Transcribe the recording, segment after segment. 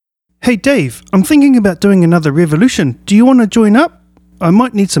Hey Dave, I'm thinking about doing another revolution. Do you want to join up? I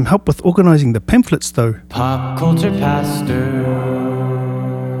might need some help with organising the pamphlets though. Pop culture pastor.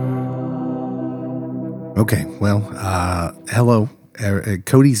 Okay, well, hello.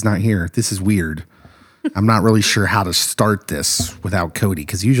 Cody's not here. This is weird. I'm not really sure how to start this without Cody,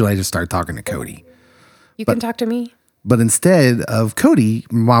 because usually I just start talking to Cody. You can talk to me. But instead of Cody,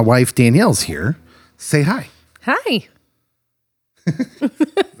 my wife Danielle's here. Say hi. Hi.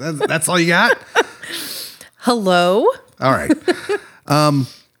 That's all you got? Hello. All right.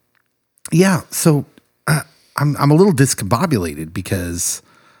 Yeah, so I'm a little discombobulated because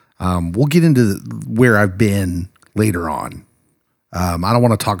we'll get into where I've been later on. I don't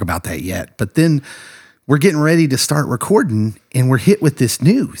want to talk about that yet. But then we're getting ready to start recording, and we're hit with this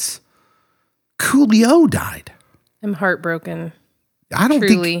news. Coolio died. I'm heartbroken. I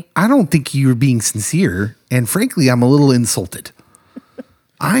don't think you're being sincere, and frankly, I'm a little insulted.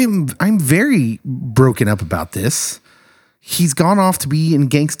 I'm very broken up about this. He's gone off to be in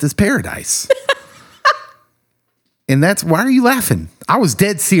Gangsta's Paradise. And that's, why are you laughing? I was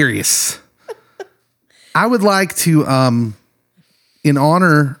dead serious. I would like to, in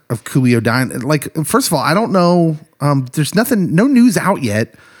honor of Coolio dying, like, first of all, I don't know, there's no news out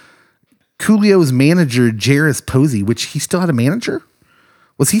yet. Coolio's manager, Jairus Posey, which he still had a manager?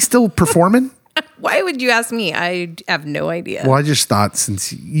 Was he still performing? Why would you ask me? I have no idea. Well, I just thought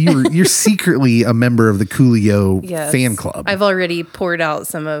since you're secretly a member of the Coolio fan club. I've already poured out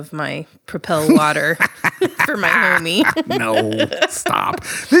some of my Propel water for my homie. No, stop.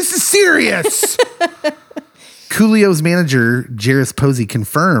 This is serious. Coolio's manager, Jairus Posey,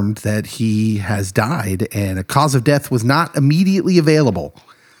 confirmed that he has died and a cause of death was not immediately available.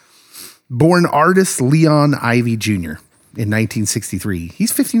 Born artist Leon Ivy Jr. in 1963.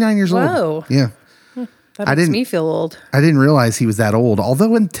 He's 59 years old. Whoa. Yeah. That makes me feel old. I didn't realize he was that old.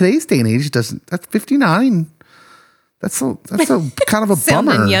 Although in today's day and age, that's 59. That's a kind of a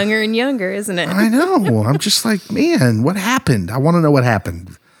Sounding bummer. younger and younger, isn't it? I know. I'm just like, man, what happened? I want to know what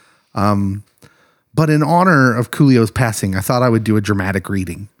happened. But in honor of Coolio's passing, I thought I would do a dramatic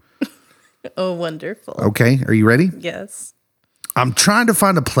reading. Oh, wonderful. Okay. Are you ready? Yes. I'm trying to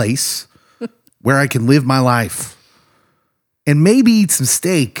find a place where I can live my life and maybe eat some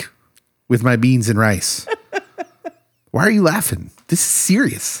steak with my beans and rice. Why are you laughing? This is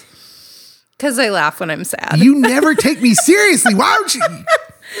serious. Because I laugh when I'm sad. You never take me seriously. Why would you?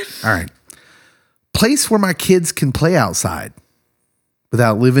 All right. Place where my kids can play outside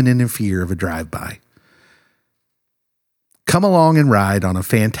without living in fear of a drive-by. Come along and ride on a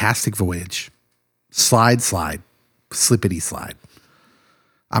fantastic voyage. Slide, slippity slide.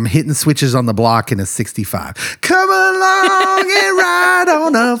 I'm hitting switches on the block in a 65. Come along and ride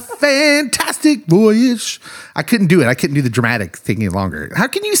on a fantastic voyage. I couldn't do it. I couldn't do the dramatic thing any longer. How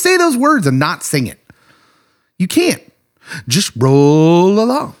can you say those words and not sing it? You can't. Just roll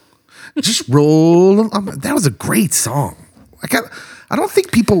along. Just roll along. That was a great song. I don't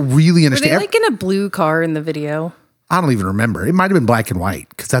think people really understand. Were they like in a blue car in the video? I don't even remember. It might have been black and white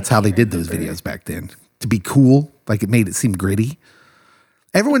because that's how they did those videos back then. To be cool, like it made it seem gritty.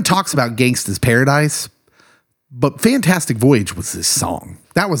 Everyone talks about Gangsta's Paradise, but Fantastic Voyage was this song.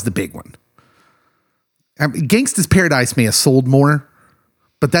 That was the big one. I mean, Gangsta's Paradise may have sold more,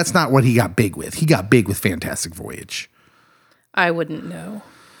 but that's not what he got big with. He got big with Fantastic Voyage. I wouldn't know.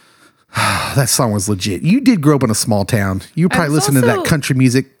 That song was legit. You did grow up in a small town. You probably listened to that country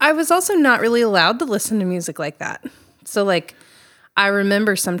music. I was also not really allowed to listen to music like that. So like, I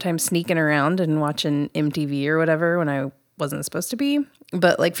remember sometimes sneaking around and watching MTV or whatever when I wasn't supposed to be.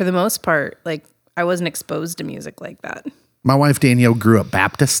 But like for the most part, like I wasn't exposed to music like that. My wife Danielle grew up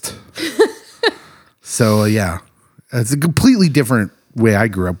Baptist. So yeah, it's a completely different way I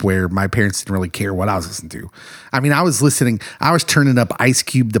grew up where my parents didn't really care what I was listening to. I mean, I was turning up Ice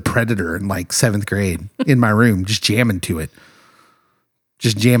Cube the Predator in like 7th grade in my room, just jamming to it.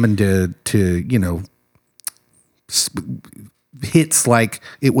 Just jamming to hits like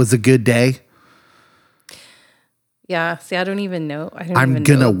It Was a Good Day. Yeah. See, I don't even know. I'm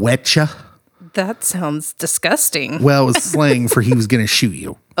gonna wet ya. That sounds disgusting. Well, it was slang for he was gonna shoot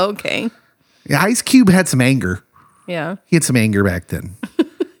you. Okay. Yeah, Ice Cube had some anger. Yeah. He had some anger back then.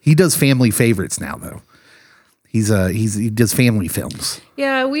 He does family favorites now, though. He does family films.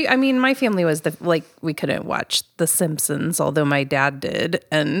 Yeah, my family was we couldn't watch The Simpsons, although my dad did,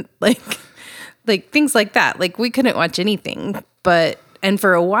 and like things like that. Like we couldn't watch anything. And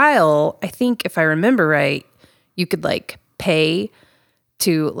for a while, I think if I remember right, you could like pay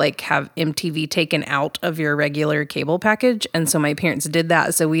to like have MTV taken out of your regular cable package. And so my parents did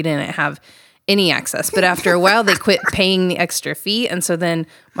that. So we didn't have any access. But after a while, they quit paying the extra fee. And so then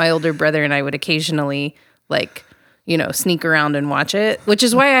my older brother and I would occasionally like, you know, sneak around and watch it, which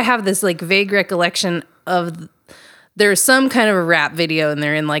is why I have this like vague recollection of there's some kind of a rap video and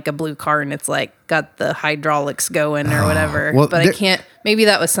they're in like a blue car and it's like got the hydraulics going or whatever. Well, but I can't, maybe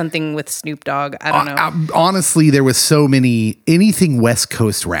that was something with Snoop Dogg. I don't know. Honestly, there was so many, anything West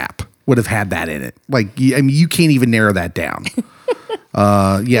Coast rap would have had that in it. Like, I mean, you can't even narrow that down.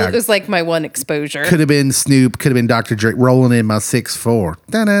 Yeah. It was like my one exposure. Could have been Snoop, could have been Dr. Dre, rolling in my 6'4".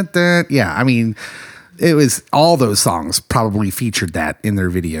 Dun-dun-dun. Yeah, I mean, it was all those songs probably featured that in their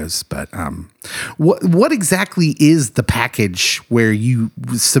videos. But what exactly is the package where you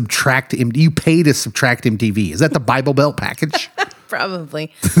subtract, you pay to subtract MTV? Is that the Bible Belt package?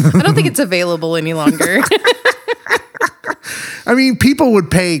 Probably. I don't think it's available any longer. I mean, people would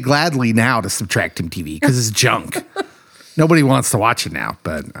pay gladly now to subtract MTV because it's junk. Nobody wants to watch it now.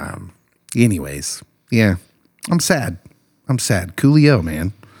 But anyways, yeah, I'm sad. Coolio,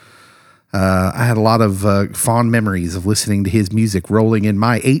 man. I had a lot of fond memories of listening to his music rolling in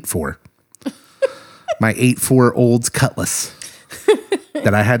my 8.4. My 8.4 Olds Cutlass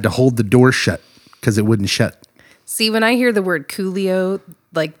that I had to hold the door shut because it wouldn't shut. See, when I hear the word Coolio,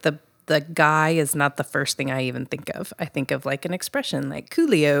 like the guy is not the first thing I even think of. I think of like an expression like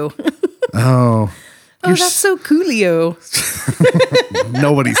Coolio. Oh, that's so Coolio.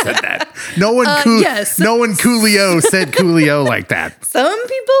 Nobody said that. No one, yes. No one Coolio said Coolio like that. Some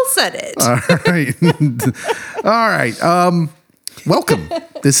people said it. All right. Welcome.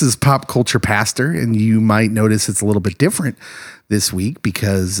 This is Pop Culture Pastor, and you might notice it's a little bit different this week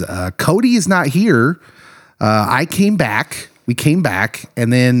because Cody is not here. I came back. We came back,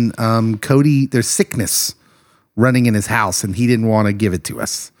 and then Cody, there's sickness running in his house, and he didn't want to give it to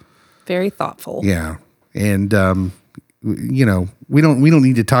us. Very thoughtful. Yeah. And you know, we don't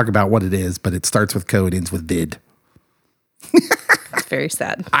need to talk about what it is, but it starts with code, ends with vid. It's very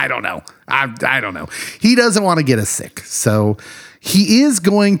sad. I don't know. I don't know. He doesn't want to get us sick. So he is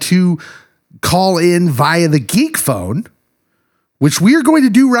going to call in via the Geek Phone, which we are going to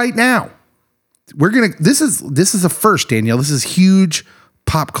do right now. This is a first, Danielle. This is huge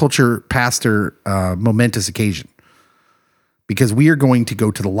Pop Culture Pastor momentous occasion. Because we are going to go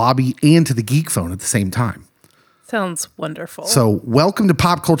to the lobby and to the Geek Phone at the same time. Sounds wonderful. So welcome to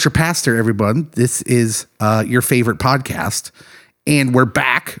Pop Culture Pastor, everyone. This is your favorite podcast. And we're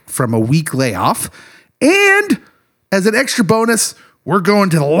back from a week layoff. And as an extra bonus, we're going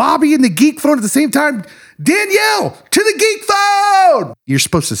to the lobby and the Geek Phone at the same time. Danielle, to the Geek Phone! You're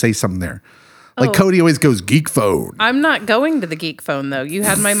supposed to say something there. Like Cody always goes, Geek Phone. I'm not going to the Geek Phone, though. You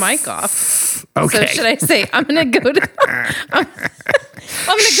had my mic off. Okay. So should I say, I'm going to go to... I'm going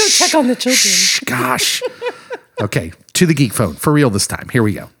to go check on the children. Gosh. Okay, to the Geek Phone. For real this time. Here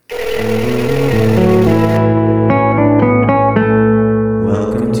we go.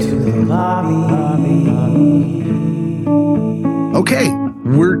 Welcome to the lobby. Okay,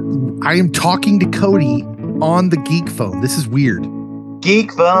 I am talking to Cody on the Geek Phone. This is weird.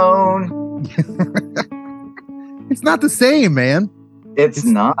 Geek Phone. It's not the same, man. It's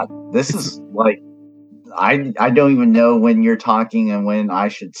not. This is like I don't even know when you're talking and when I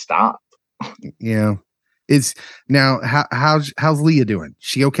should stop. Yeah. It's now how's Leah doing?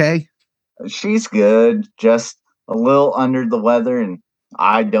 She okay? She's good, just a little under the weather, and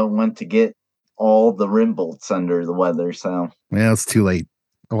I don't want to get all the rimbolts under the weather, so Well, it's too late.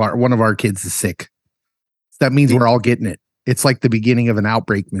 One of our kids is sick. That means we're all getting it. It's like the beginning of an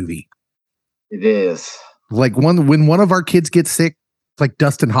outbreak movie. it is. Like when one of our kids gets sick, it's like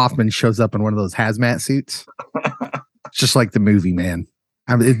Dustin Hoffman shows up in one of those hazmat suits. It's just like the movie, man.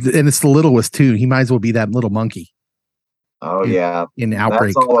 And it's the littlest too. He might as well be that little monkey. Oh yeah, in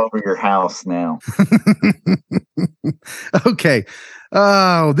Outbreak. That's all over your house now. Okay.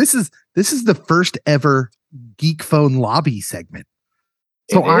 Oh, this is the first ever Geek Phone lobby segment.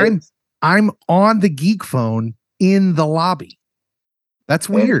 So I'm on the Geek Phone in the lobby. That's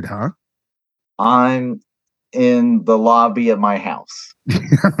weird, huh? I'm in the lobby of my house.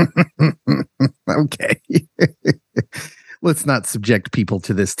 Okay. Let's not subject people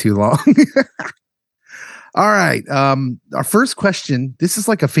to this too long. All right. Our first question, this is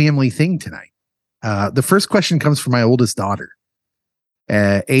like a family thing tonight. The first question comes from my oldest daughter,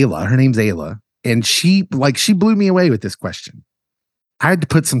 Ayla. Her name's Ayla. And she blew me away with this question. I had to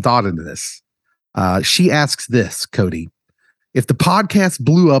put some thought into this. She asks this, Cody, if the podcast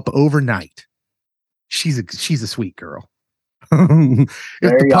blew up overnight, she's a sweet girl.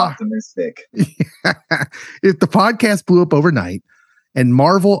 Very optimistic. If the podcast blew up overnight and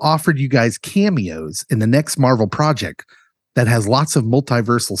Marvel offered you guys cameos in the next Marvel project that has lots of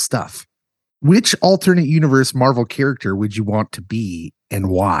multiversal stuff, Which alternate universe Marvel character would you want to be and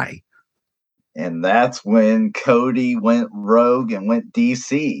why? And that's when Cody went rogue and went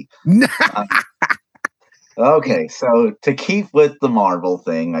DC. Uh, okay, so to keep with the Marvel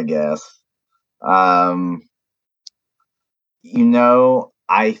thing, I guess.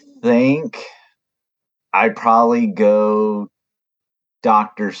 I think I'd probably go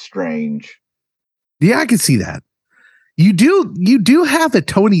Doctor Strange. Yeah, I can see that. You do have a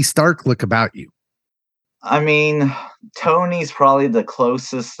Tony Stark look about you. I mean, Tony's probably the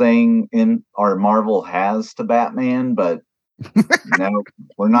closest thing in our Marvel has to Batman, but no,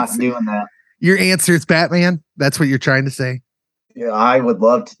 we're not doing that. Your answer is Batman? That's what you're trying to say? Yeah, I would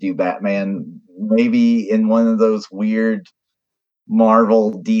love to do Batman, maybe in one of those weird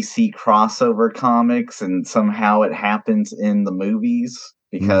Marvel DC crossover comics, and somehow it happens in the movies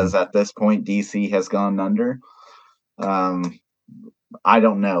because at this point DC has gone under. I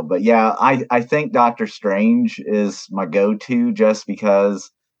don't know, but yeah, I think Doctor Strange is my go-to just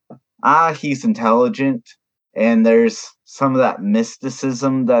because he's intelligent and there's some of that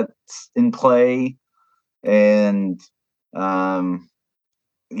mysticism that's in play, and I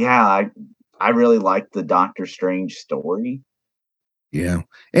really like the Doctor Strange story. Yeah.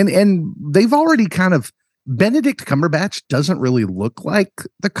 And they've already kind of, Benedict Cumberbatch doesn't really look like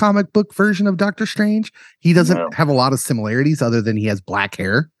the comic book version of Doctor Strange. He doesn't have a lot of similarities other than he has black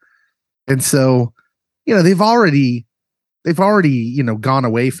hair. And so, they've already, gone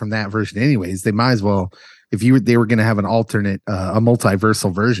away from that version anyways. They might as well, if they were going to have an alternate, a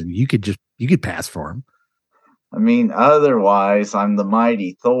multiversal version, you could pass for him. I mean, otherwise I'm the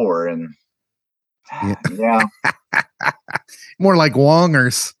mighty Thor, and yeah. More like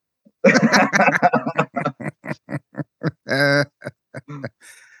Wongers.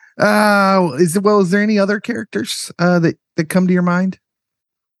 Is there any other characters that come to your mind?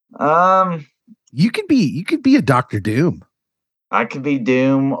 You could be a Doctor Doom. I could be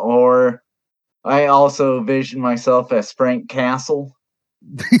Doom, or I also vision myself as Frank Castle.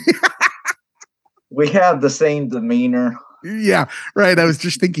 We have the same demeanor. Yeah, right. I was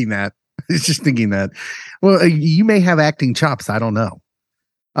just thinking that. Well, you may have acting chops. I don't know.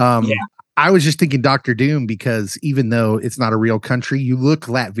 I was just thinking Doctor Doom because even though it's not a real country, you look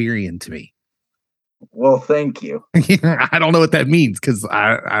Latvian to me. Well, thank you. I don't know what that means because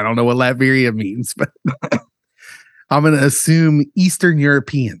I don't know what Latveria means, but I'm going to assume Eastern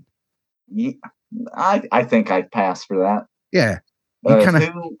European. Yeah, I think I'd pass for that. Yeah.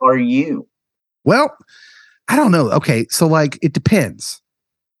 Who are you? Well, I don't know. Okay, so it depends.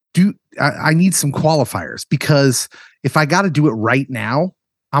 I need some qualifiers because if I got to do it right now,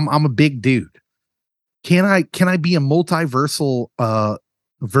 I'm a big dude. Can I be a multiversal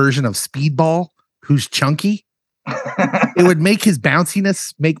version of Speedball who's chunky? It would make his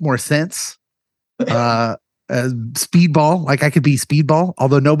bounciness make more sense. Speedball, I could be Speedball,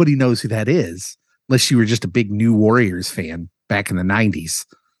 although nobody knows who that is unless you were just a big New Warriors fan back in the 90s.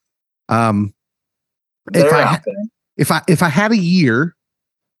 If I had a year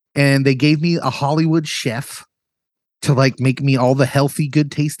and they gave me a Hollywood chef to make me all the healthy, good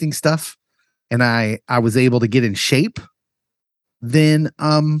tasting stuff, and I was able to get in shape, then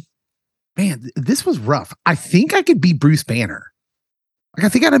man, this was rough. I think I could be Bruce Banner. I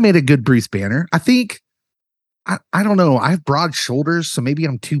think I'd have made a good Bruce Banner. I think I don't know. I have broad shoulders, so maybe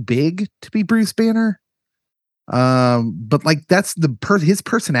I'm too big to be Bruce Banner. But that's his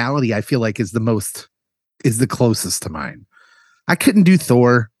personality, I feel like is the closest to mine. I couldn't do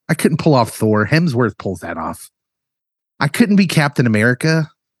Thor. I couldn't pull off Thor. Hemsworth pulls that off. I couldn't be Captain America.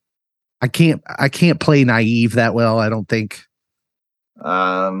 I can't play naive that well, I don't think.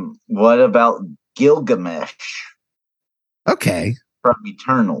 What about Gilgamesh? Okay. From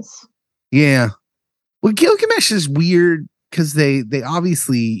Eternals. Yeah. Well, Gilgamesh is weird because they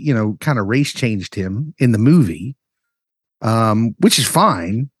obviously, kind of race changed him in the movie, which is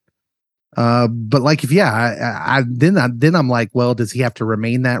fine. But then I'm like, well, does he have to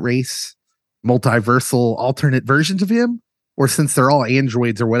remain that race? Multiversal alternate versions of him? Or since they're all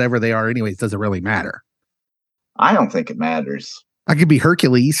androids or whatever they are anyways, does it really matter? I don't think it matters. I could be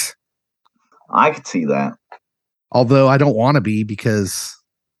Hercules. I could see that. Although I don't want to be because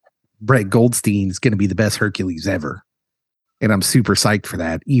Brett Goldstein is going to be the best Hercules ever. And I'm super psyched for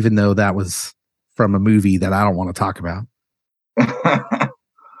that, even though that was from a movie that I don't want to talk about.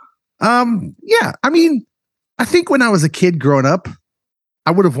 Yeah, I mean, I think when I was a kid growing up,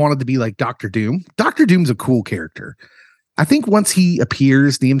 I would have wanted to be like Doctor Doom. Doctor Doom's a cool character. I think once he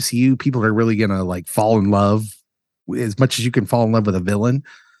appears in the MCU, people are really going to fall in love as much as you can fall in love with a villain.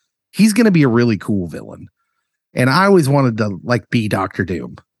 He's going to be a really cool villain. And I always wanted to be Doctor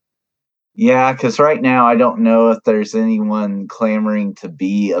Doom. Yeah, because right now I don't know if there's anyone clamoring to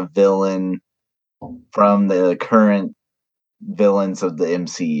be a villain from the current villains of the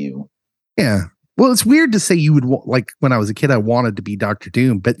MCU. Yeah. Well, it's weird to say you would like when I was a kid, I wanted to be Doctor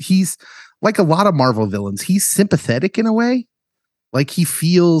Doom, but he's like a lot of Marvel villains. He's sympathetic in a way. Like he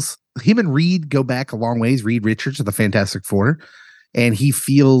feels him and Reed go back a long ways. Reed Richards of the Fantastic Four. And he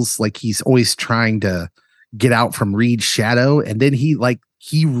feels like he's always trying to get out from Reed's shadow. And then he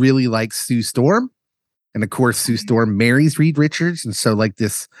really likes Sue Storm. And of course, Sue Storm marries Reed Richards. And so like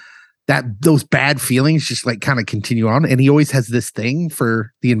those bad feelings just like kind of continue on. And he always has this thing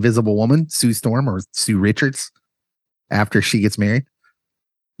for the Invisible Woman, Sue Storm or Sue Richards after she gets married.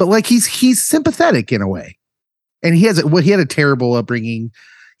 But like he's sympathetic in a way. And he had a terrible upbringing.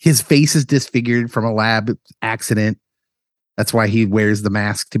 His face is disfigured from a lab accident. That's why he wears the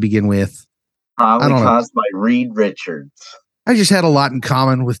mask to begin with. Probably caused by Reed Richards. I just had a lot in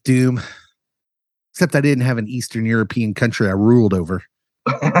common with Doom. Except I didn't have an Eastern European country I ruled over.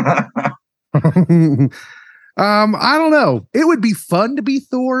 I don't know. It would be fun to be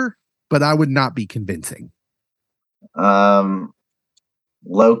Thor, but I would not be convincing.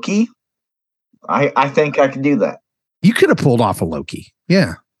 Loki. I think I could do that. You could have pulled off a Loki.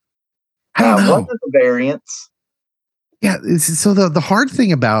 Yeah. I don't know. What are the variants? Yeah. So the hard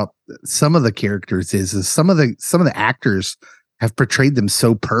thing about some of the characters is some of the actors have portrayed them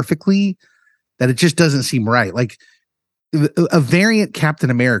so perfectly that it just doesn't seem right. Like a variant Captain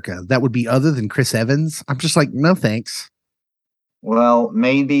America that would be other than Chris Evans. I'm just like, no, thanks. Well,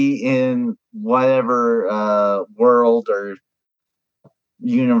 maybe in whatever world or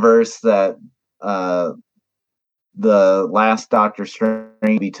universe that the last Doctor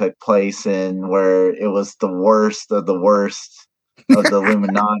Strange took place in, where it was the worst of the worst of the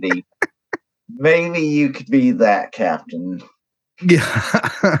Illuminati. Maybe you could be that captain. Yeah,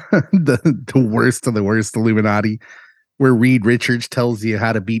 the worst of the worst Illuminati, where Reed Richards tells you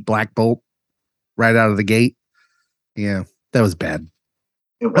how to beat Black Bolt right out of the gate. Yeah, that was bad.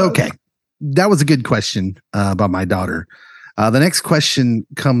 Okay, that was a good question about my daughter. The next question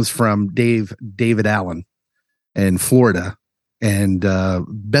comes from David Allen in Florida, and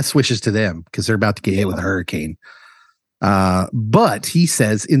best wishes to them because they're about to get hit with a hurricane. But he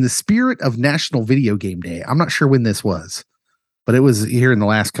says, in the spirit of National Video Game Day, I'm not sure when this was, but it was here in the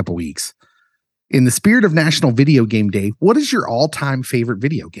last couple weeks. In the spirit of National Video Game Day, what is your all-time favorite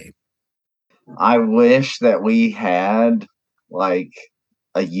video game? I wish that we had like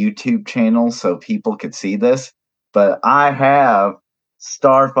a YouTube channel so people could see this, but I have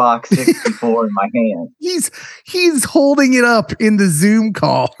Star Fox 64 in my hand. He's holding it up in the Zoom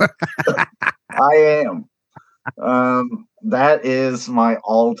call. I am. That is my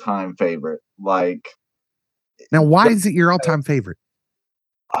all-time favorite. Like, now, why is it your all-time favorite?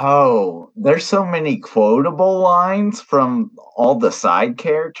 Oh, there's so many quotable lines from all the side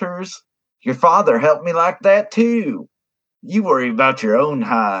characters. Your father helped me like that too. You worry about your own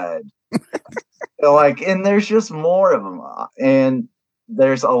hide. Like, and there's just more of them. And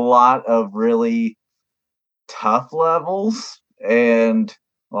there's a lot of really tough levels. And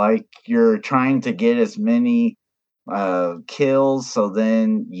like, you're trying to get as many kills, so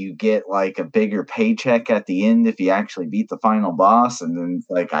then you get like a bigger paycheck at the end if you actually beat the final boss. And then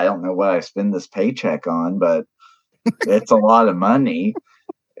like, I don't know what I spend this paycheck on, but it's a lot of money.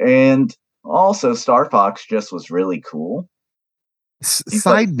 And also Star Fox just was really cool.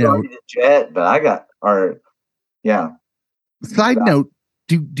 Side note, jet, but Side note,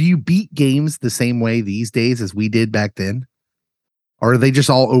 do you beat games the same way these days as we did back then? Or are they just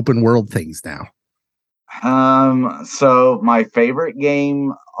all open world things now? So my favorite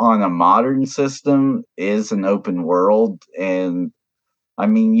game on a modern system is an open world, and I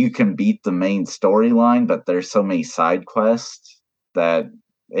mean, you can beat the main storyline, but there's so many side quests that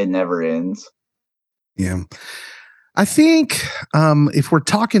it never ends. Yeah. I think if we're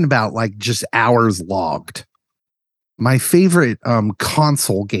talking about like just hours logged, my favorite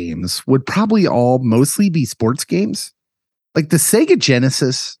console games would probably all mostly be sports games. Like the Sega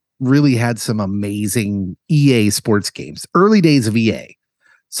Genesis really had some amazing EA sports games, early days of EA.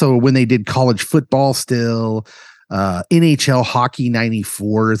 So when they did college football still, NHL Hockey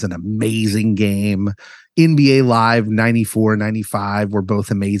 94 is an amazing game. NBA Live 94, 95 were both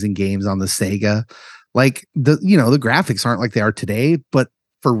amazing games on the Sega. Like the graphics aren't like they are today, but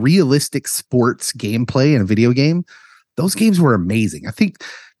for realistic sports gameplay in a video game, those games were amazing. I think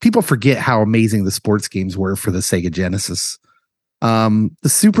people forget how amazing the sports games were for the Sega Genesis. The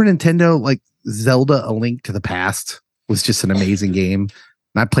Super Nintendo, like Zelda A Link to the Past, was just an amazing game.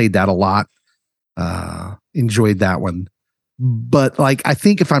 And I played that a lot. Enjoyed that one. But like, I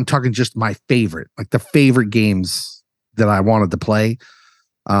think if I'm talking just my favorite, like the favorite games that I wanted to play,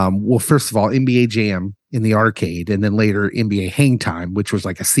 well, first of all, NBA Jam in the arcade, and then later NBA Hang Time, which was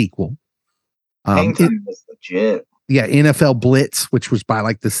like a sequel. Hang Time was legit. Yeah, NFL Blitz, which was by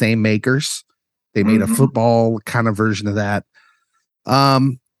like the same makers. They made a football kind of version of that.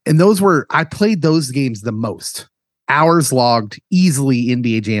 And I played those games the most. Hours logged, easily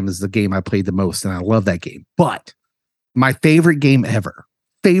NBA Jam is the game I played the most, and I love that game. But my favorite game ever,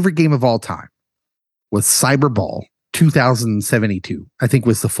 favorite game of all time, was Cyberball 2072, I think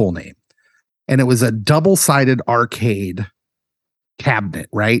was the full name. And it was a double-sided arcade cabinet,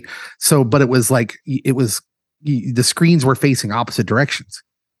 right? So, but it was like, the screens were facing opposite directions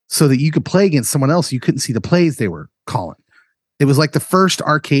so that you could play against someone else. You couldn't see the plays they were calling. It was like the first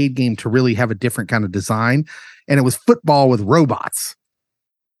arcade game to really have a different kind of design. And it was football with robots.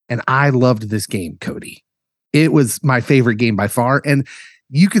 And I loved this game, Cody. It was my favorite game by far. And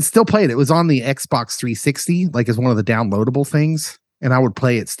you could still play it. It was on the Xbox 360, like as one of the downloadable things. And I would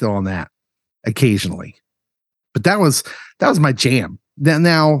play it still on that occasionally. But that was my jam.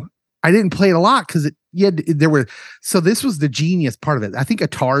 Now I didn't play it a lot because so this was the genius part of it. I think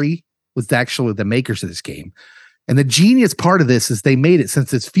Atari was actually the makers of this game. And the genius part of this is they made it,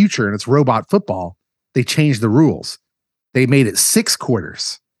 since it's future and it's robot football, they changed the rules. They made it 6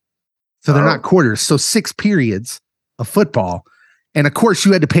 quarters. So they're not quarters. So 6 periods of football. And of course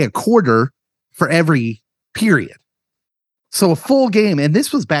you had to pay a quarter for every period. So a full game. And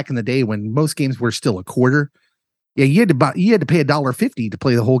this was back in the day when most games were still a quarter. Yeah. You had to pay $1.50 to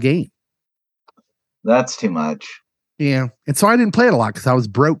play the whole game. That's too much. Yeah. And so I didn't play it a lot because I was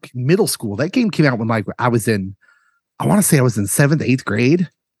broke in middle school. That game came out when like I was in 7th, 8th grade.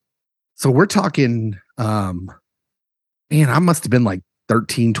 So we're talking, I must have been like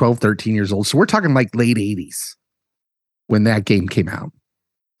 12, 13 years old. So we're talking like late 80s when that game came out.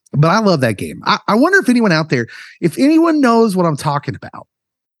 But I love that game. I wonder if anyone out there, if anyone knows what I'm talking about,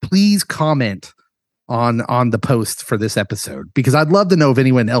 please comment on the post for this episode, because I'd love to know if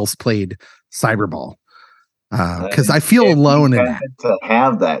anyone else played Cyberball. Because I feel alone in that. To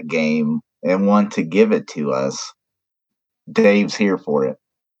have that game and want to give it to us, Dave's here for it.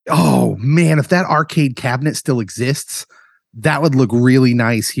 Oh man, if that arcade cabinet still exists, that would look really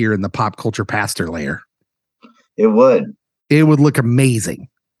nice here in the Pop Culture Pastor layer. It would. It would look amazing.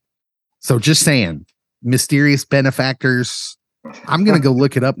 So just saying, mysterious benefactors. I'm going to go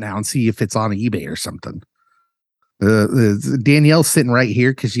look it up now and see if it's on eBay or something. Danielle's sitting right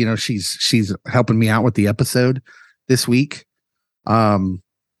here because, you know, she's helping me out with the episode this week.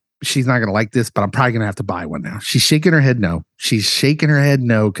 She's not going to like this, but I'm probably going to have to buy one now. She's shaking her head no. She's shaking her head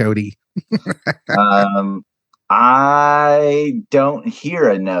no, Cody. I don't hear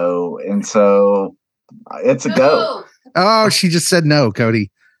a no, and so it's a go. Oh, she just said no,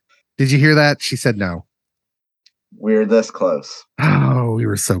 Cody. Did you hear that? She said no. We're this close. Oh, we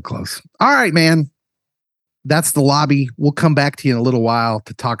were so close. All right, man. That's the lobby. We'll come back to you in a little while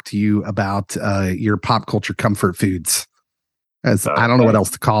to talk to you about your pop culture comfort foods. As I don't know what else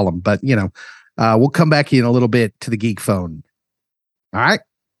to call them, but you know, we'll come back to you in a little bit to the Geek Phone. All right.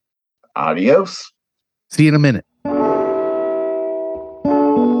 Adios. See you in a minute.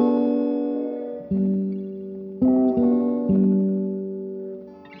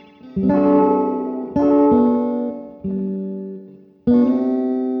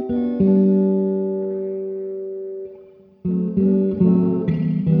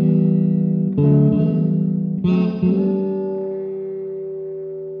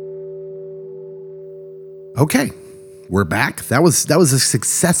 Okay, we're back. That was a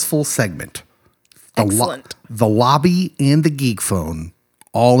successful segment. Excellent. The lobby and the Geek Phone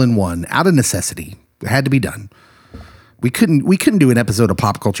all in one, out of necessity. It had to be done. We couldn't do an episode of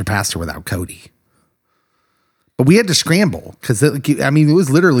Pop Culture Pastor without Cody. But we had to scramble because it was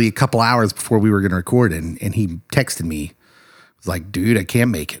literally a couple hours before we were going to record, and he texted me. He was like, "Dude, I can't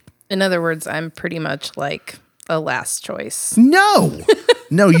make it." In other words, I'm pretty much like a last choice.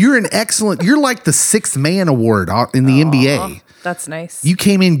 No, you're you're like the 6th man award in the NBA. That's nice. You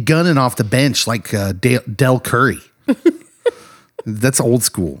came in gunning off the bench like Del Curry. That's old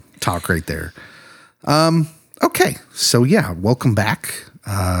school talk right there. Okay, so yeah, welcome back.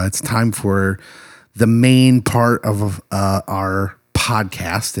 It's time for the main part of our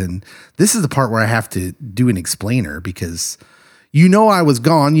podcast, and this is the part where I have to do an explainer because I was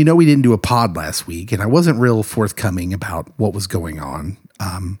gone. We didn't do a pod last week, and I wasn't real forthcoming about what was going on.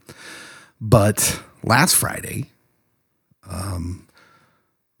 But last Friday,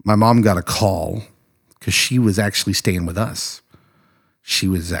 my mom got a call because she was actually staying with us. She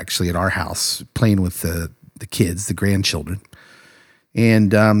was actually at our house playing with the kids, the grandchildren.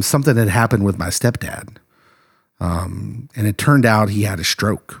 And something had happened with my stepdad. And it turned out he had a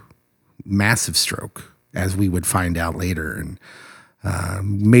stroke, massive stroke, as we would find out later. And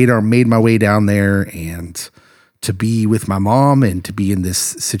made my way down there and to be with my mom and to be in this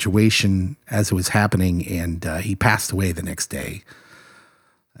situation as it was happening. And he passed away the next day.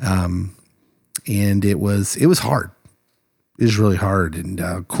 And it was hard. It was really hard. And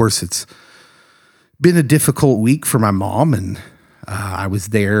of course, it's been a difficult week for my mom. And I was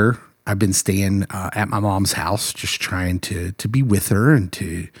there. I've been staying at my mom's house, just trying to be with her and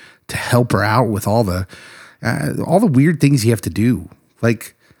to help her out with all the weird things you have to do.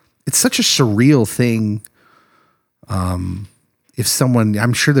 Like, it's such a surreal thing. I'm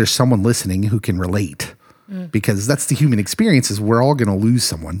sure there's someone listening who can relate, because that's the human experience, is we're all going to lose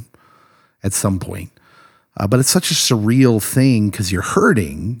someone at some point. But it's such a surreal thing because you're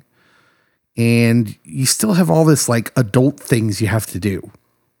hurting and you still have all this like adult things you have to do.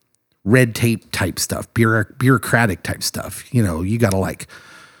 Red tape type stuff, bureaucratic type stuff. You know, you got to like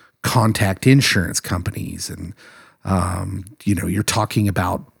contact insurance companies and, you're talking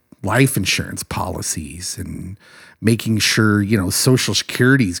about life insurance policies and making sure, Social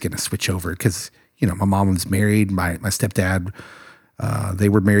Security is going to switch over because, my mom was married. My stepdad, they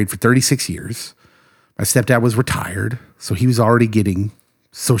were married for 36 years. My stepdad was retired, so he was already getting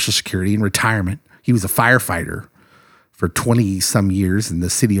Social Security in retirement. He was a firefighter for 20 some years in the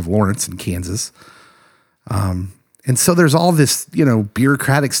city of Lawrence in Kansas. And so there's all this,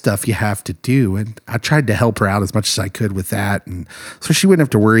 bureaucratic stuff you have to do. And I tried to help her out as much as I could with that. And so she wouldn't have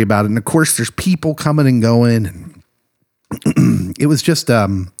to worry about it. And of course there's people coming and going. And it was just,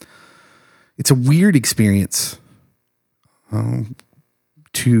 it's a weird experience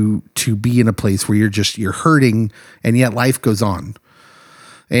to be in a place where you're hurting and yet life goes on.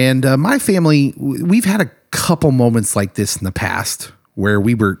 And my family, we've had a couple moments like this in the past where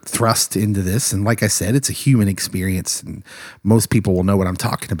we were thrust into this. And like I said, it's a human experience and most people will know what I'm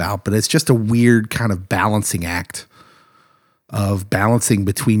talking about, but it's just a weird kind of balancing act of balancing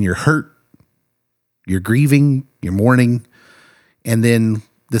between your hurt, your grieving, your mourning, and then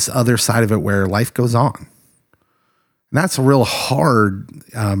this other side of it where life goes on. And that's a real hard,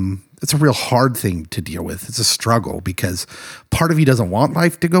 it's a real hard thing to deal with. It's a struggle because part of you doesn't want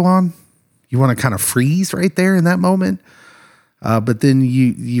life to go on. You want to kind of freeze right there in that moment. But then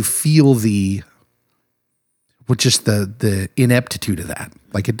you feel the ineptitude of that.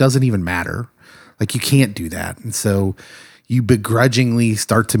 Like it doesn't even matter. Like you can't do that. And so you begrudgingly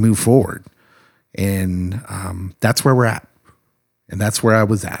start to move forward. And that's where we're at. And that's where I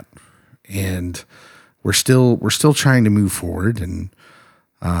was at. And we're still trying to move forward. And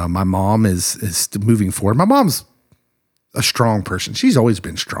my mom is moving forward. My mom's a strong person. She's always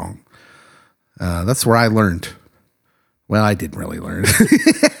been strong. That's where I learned. Well, I didn't really learn.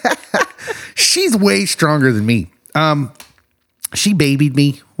 She's way stronger than me. She babied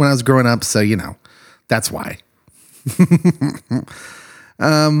me when I was growing up. So, that's why.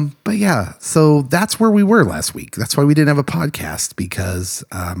 But yeah, so that's where we were last week. That's why we didn't have a podcast because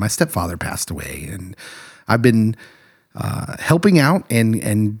my stepfather passed away. And I've been helping out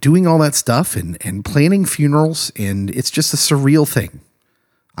and doing all that stuff and planning funerals. And it's just a surreal thing.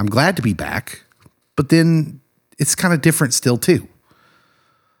 I'm glad to be back. But then it's kind of different still too.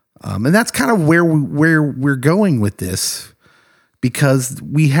 And that's kind of where we're going with this because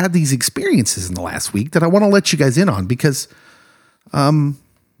we had these experiences in the last week that I want to let you guys in on because,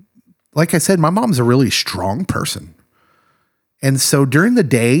 like I said, my mom's a really strong person. And so during the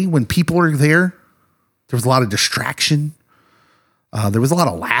day when people are there was a lot of distraction. There was a lot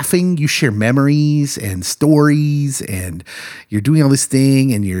of laughing. You share memories and stories and you're doing all this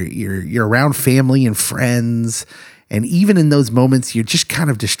thing and you're around family and friends. And even in those moments, you're just kind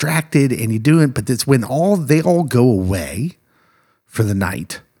of distracted and you do it. But it's when they all go away for the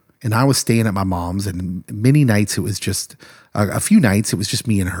night. And I was staying at my mom's and many nights it was just a few nights. It was just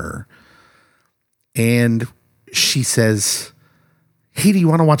me and her. And she says, "Hey, do you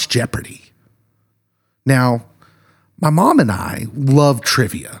want to watch Jeopardy?" Now, my mom and I love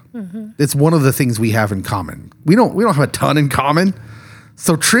trivia. Mm-hmm. It's one of the things we have in common. We don't have a ton in common.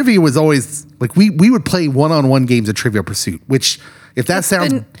 So trivia was always like we would play one-on-one games of Trivial Pursuit, which if that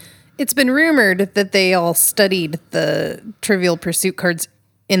sounds it's been rumored that they all studied the Trivial Pursuit cards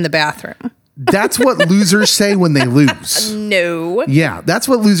in the bathroom. That's what losers say when they lose. No. Yeah, that's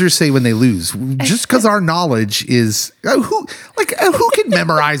what losers say when they lose. Just because our knowledge is who can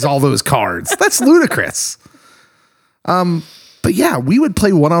memorize all those cards? That's ludicrous. But yeah, we would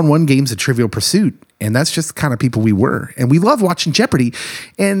play one-on-one games of Trivial Pursuit, and that's just the kind of people we were. And we love watching Jeopardy.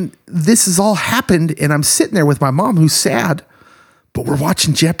 And this has all happened, and I'm sitting there with my mom who's sad But we're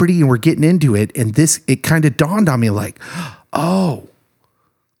watching Jeopardy and we're getting into it. And it kind of dawned on me like, oh,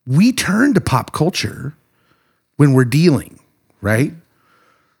 we turn to pop culture when we're dealing, right?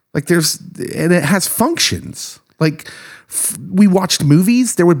 Like and it has functions. Like we watched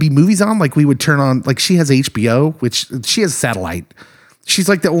movies. There would be movies on, like we would turn on, like she has HBO, which she has satellite. She's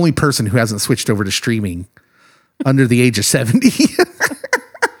like the only person who hasn't switched over to streaming under the age of 70.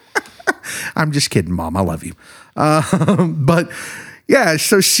 I'm just kidding, Mom. I love you. But yeah,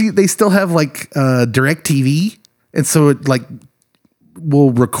 so they still have like DirecTV. And so it like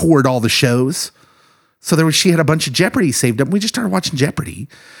will record all the shows. So she had a bunch of Jeopardy saved up. We just started watching Jeopardy.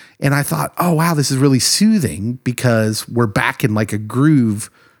 And I thought, oh, wow, this is really soothing because we're back in like a groove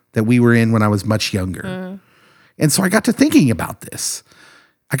that we were in when I was much younger. And so I got to thinking about this.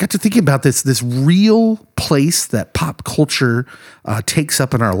 This real place that pop culture takes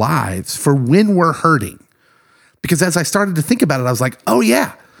up in our lives for when we're hurting. Because as I started to think about it, I was like, oh,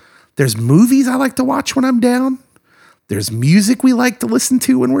 yeah, there's movies I like to watch when I'm down. There's music we like to listen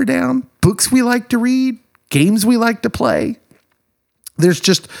to when we're down, books we like to read, games we like to play. There's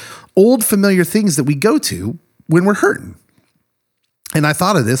just old familiar things that we go to when we're hurting. And I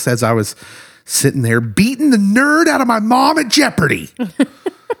thought of this as I was sitting there beating the nerd out of my mom at Jeopardy.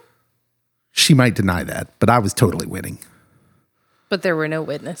 She might deny that, but I was totally winning. But there were no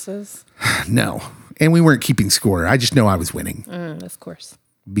witnesses. No. And we weren't keeping score. I just know I was winning. Of course.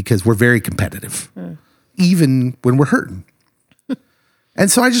 Because we're very competitive. Even when we're hurting. And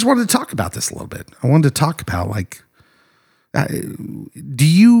so I just wanted to talk about this a little bit. I wanted to talk about like,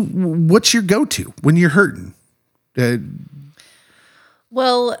 what's your go-to when you're hurting?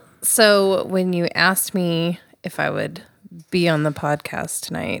 Well, so when you asked me if I would be on the podcast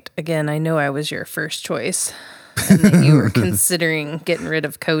tonight, again, I know I was your first choice. And then you were considering getting rid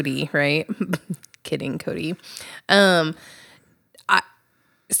of Cody, right? Kidding, Cody. I'm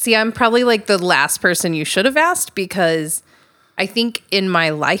probably like the last person you should have asked because I think in my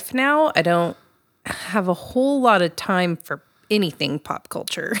life now, I don't have a whole lot of time for anything pop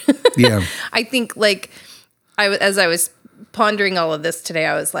culture. Yeah. I think like as I was pondering all of this today,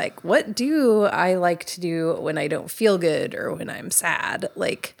 I was like, what do I like to do when I don't feel good or when I'm sad?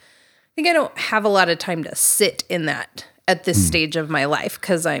 Like, I think I don't have a lot of time to sit in that at this stage of my life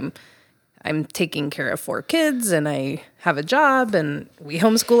because I'm taking care of 4 kids and I have a job and we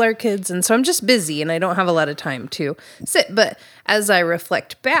homeschool our kids. And so I'm just busy and I don't have a lot of time to sit. But as I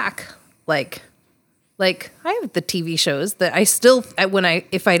reflect back, like I have the TV shows that I still,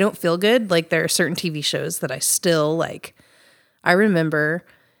 if I don't feel good, like there are certain TV shows that I still like. I remember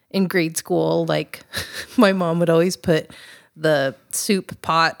in grade school, like my mom would always put the soup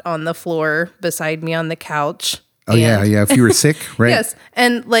pot on the floor beside me on the couch. Oh, yeah. If you were sick, right? Yes.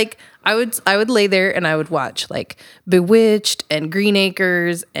 And like I would lay there and I would watch like Bewitched and Green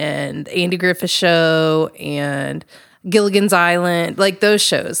Acres and Andy Griffith Show and Gilligan's Island, like those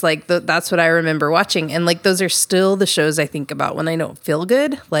shows. Like that's what I remember watching. And like those are still the shows I think about when I don't feel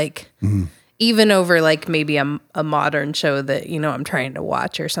good. Like even over like maybe a modern show that, you know, I'm trying to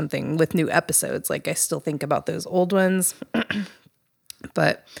watch or something with new episodes. Like I still think about those old ones.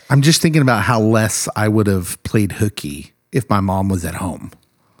 But I'm just thinking about how less I would have played hooky if my mom was at home.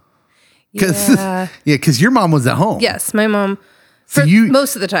 Because your mom was at home. Yes, my mom.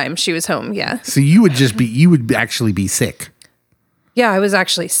 Most of the time she was home. Yeah. So you would actually be sick. Yeah, I was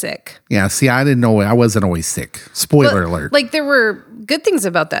actually sick. Yeah. See, I didn't know. I wasn't always sick. Spoiler alert. Like there were good things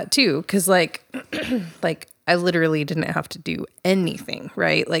about that too. Cause like, I literally didn't have to do anything,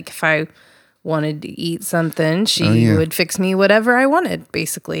 right? Like if I wanted to eat something, she would fix me whatever I wanted,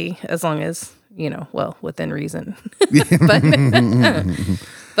 basically, as long as, you know, well, within reason.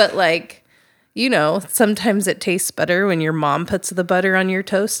 But like, you know, sometimes it tastes better when your mom puts the butter on your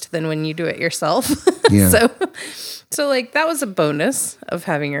toast than when you do it yourself. Yeah. So like that was a bonus of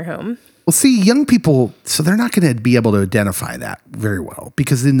having her home. Well, see, young people, so they're not going to be able to identify that very well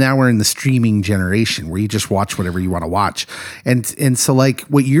because then now we're in the streaming generation where you just watch whatever you want to watch. And so like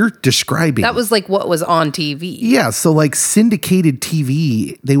what you're describing. That was like what was on TV. Yeah. So like syndicated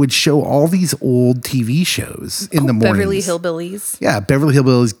TV, they would show all these old TV shows in the mornings. Beverly Hillbillies. Yeah. Beverly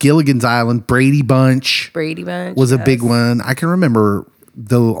Hillbillies, Gilligan's Island, Brady Bunch. Was a big one. I can remember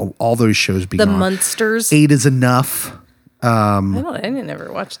all those shows being on. The Munsters. 8 is Enough. I didn't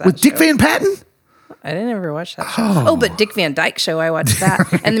ever watch that. With Dick Van Patten? I didn't ever watch that show. Oh, but Dick Van Dyke Show, I watched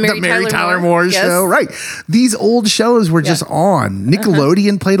that. And the Mary Tyler Moore show. Right. These old shows were just on.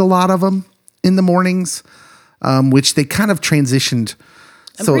 Nickelodeon played a lot of them in the mornings, which they kind of transitioned.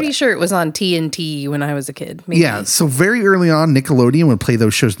 I'm pretty sure it was on TNT when I was a kid. Maybe. Yeah. So very early on, Nickelodeon would play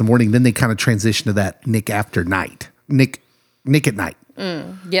those shows in the morning. Then they kind of transitioned to that Nick After Night. Nick Nick at Night,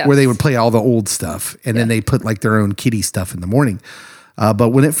 Yeah. where they would play all the old stuff, and then they put like their own kiddie stuff in the morning. But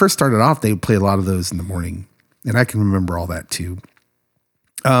when it first started off, they would play a lot of those in the morning, and I can remember all that too.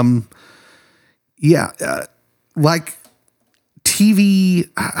 Like TV,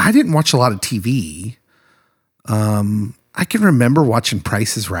 I didn't watch a lot of TV. I can remember watching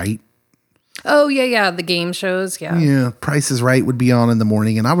Price is Right. Oh, yeah. The game shows. Yeah. Yeah, Price is Right would be on in the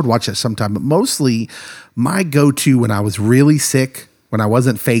morning, and I would watch it sometime. But mostly, my go-to when I was really sick, when I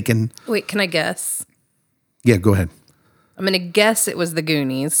wasn't faking. Wait, can I guess? Yeah, go ahead. I'm going to guess it was The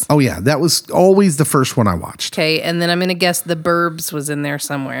Goonies. Oh yeah, that was always the first one I watched. Okay. And then I'm going to guess The Burbs was in there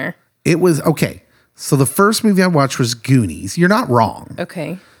somewhere. It was okay. So the first movie I watched was Goonies. You're not wrong.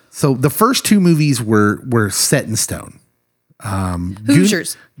 Okay. So the first two movies were set in stone.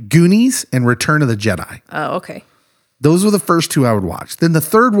 Hoosiers. Goonies and Return of the Jedi. Oh, okay. Those were the first two I would watch. Then the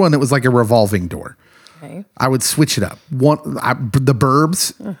third one, it was like a revolving door. Okay. I would switch it up. The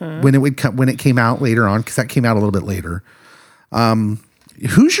Burbs when it came out later on, because that came out a little bit later.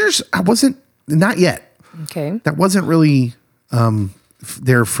 Hoosiers, not yet. Okay. That wasn't really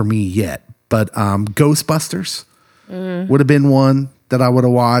there for me yet. But Ghostbusters would have been one that I would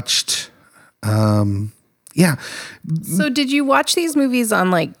have watched. Yeah. So did you watch these movies on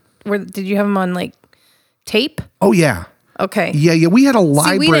did you have them on like tape? Oh yeah. Okay. Yeah. We had a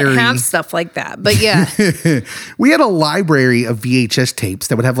library. See, we didn't have stuff like that, but yeah. We had a library of VHS tapes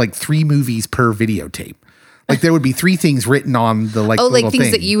that would have like 3 movies per videotape. Like there would be 3 things written on the Oh, like little things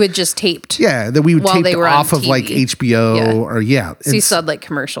thing. that you had just taped. Yeah, that we would while tape they were on off of like TV. HBO Yeah. or yeah. So you saw like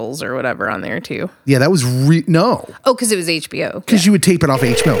commercials or whatever on there too. Yeah, that was no. Oh, because it was HBO. Because you would tape it off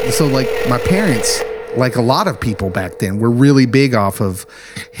HBO. So like my parents, like a lot of people back then, were really big off of,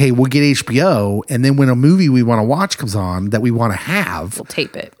 hey, we'll get HBO, and then when a movie we want to watch comes on that we want to have, We'll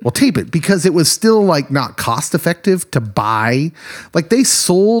tape it. we'll tape it, because it was still like not cost effective to buy. Like they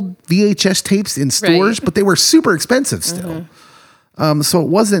sold VHS tapes in stores, Right. but they were super expensive still. So it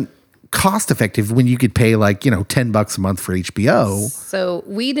wasn't cost effective when you could pay like, $10 a month for HBO. So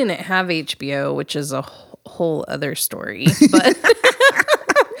we didn't have HBO, which is a whole other story. But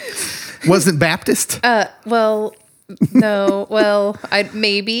Wasn't Baptist? well, no. Well, I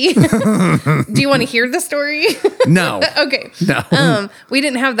maybe. Do you want to hear the story? No. Okay. No. We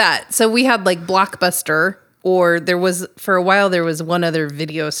didn't have that. So we had like Blockbuster, or for a while there was one other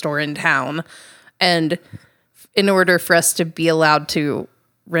video store in town. And in order for us to be allowed to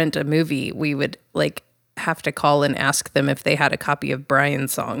rent a movie, we would like have to call and ask them if they had a copy of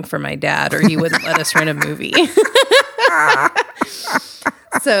Brian's Song for my dad, or he wouldn't let us rent a movie.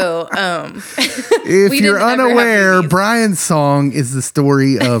 So, If we you're didn't ever have unaware, movies. Brian's Song is the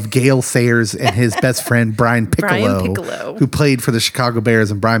story of Gale Sayers and his best friend Brian Piccolo, who played for the Chicago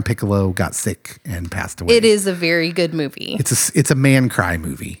Bears, and Brian Piccolo got sick and passed away. it is a very good movie. It's a man cry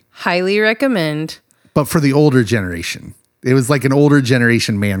movie, Highly recommend. but for the older generation. It was like an older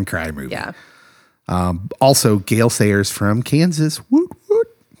generation man cry movie. Yeah. Also, Gale Sayers from Kansas. Woot woot.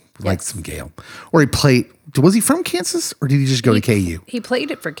 Like some Gale. Or was he from Kansas, or did he just go to KU? He played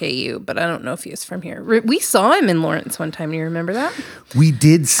it for KU, but I don't know if he was from here. We saw him in Lawrence one time. Do you remember that? We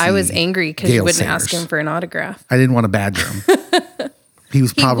did see. I was angry because you Gale wouldn't ask Sayers. him for an autograph. I didn't want to badger him. He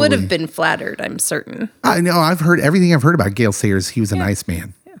was He probably. would have been flattered, I'm certain. I know. I've heard everything I've heard about Gale Sayers. He was a nice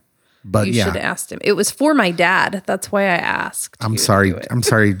man. But You should have asked him. It was for my dad. That's why I asked. I'm you to sorry. do it. I'm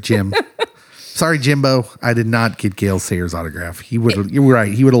sorry, Jim. Sorry, Jimbo. I did not get Gale Sayers' autograph. You were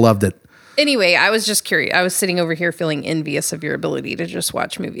right. He would have loved it. Anyway, I was just curious. I was sitting over here feeling envious of your ability to just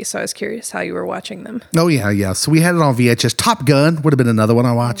watch movies. So I was curious how you were watching them. Oh yeah. So we had it on VHS. Top Gun would have been another one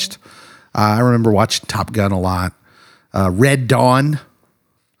I watched. I remember watching Top Gun a lot. Red Dawn.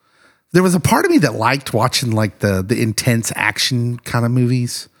 There was a part of me that liked watching like the intense action kind of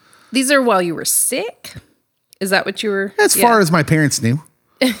movies. These are while you were sick? Is that what you were? As far as my parents knew.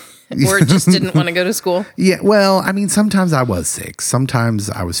 Or just didn't want to go to school? Yeah, well, I mean, sometimes I was sick. Sometimes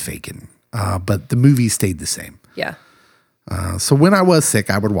I was faking. But the movies stayed the same. Yeah. So when I was sick,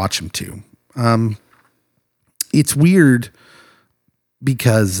 I would watch them too. It's weird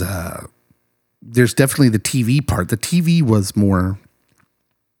because there's definitely the TV part. The TV was more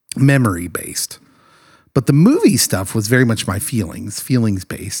memory based, but the movie stuff was very much my feelings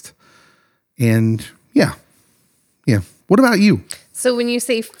based. And yeah. What about you? So when you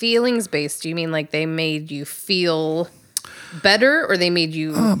say feelings based, do you mean like they made you feel better, or they made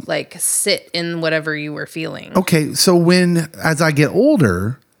you like sit in whatever you were feeling? Okay, so as I get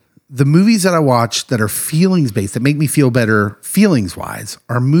older, the movies that I watch that are feelings based, that make me feel better feelings wise,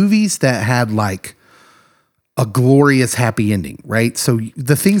 are movies that had like a glorious happy ending, right? So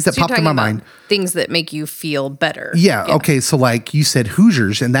the things that So you're popped in my talking about mind. things that make you feel better. Yeah. Okay. So like you said,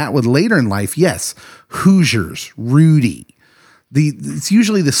 Hoosiers, and that would later in life. Yes. Hoosiers, Rudy. It's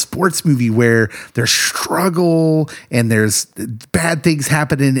usually the sports movie where there's struggle and there's bad things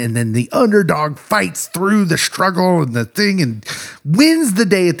happening, and then the underdog fights through the struggle and the thing and wins the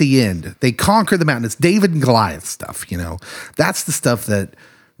day at the end. They conquer the mountain. It's David and Goliath stuff, you know. That's the stuff that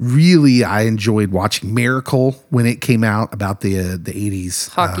really I enjoyed watching. Miracle when it came out about the 80s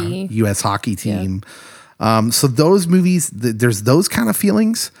Hockey. U.S. hockey team. So those movies, there's those kind of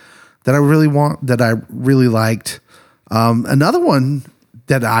feelings that I really liked. Another one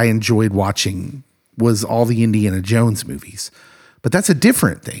that I enjoyed watching was all the Indiana Jones movies, but that's a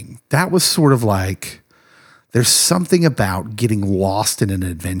different thing. That was sort of like, there's something about getting lost in an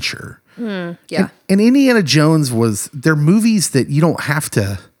adventure. Yeah. And Indiana Jones they're movies that you don't have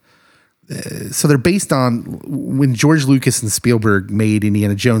to, so they're based on, when George Lucas and Spielberg made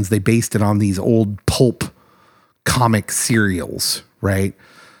Indiana Jones, they based it on these old pulp comic serials, right?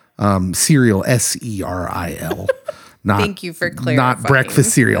 Serial, SERIL. Thank you for clarifying. Not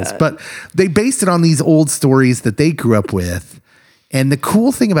breakfast cereals, but they based it on these old stories that they grew up with. And the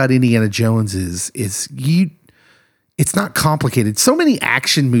cool thing about Indiana Jones is it's not complicated. So many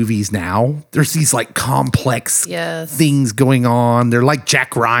action movies now, there's these like complex things going on. They're like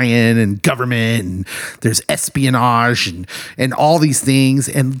Jack Ryan and government, and there's espionage and all these things.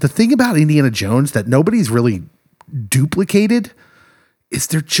 And the thing about Indiana Jones that nobody's really duplicated is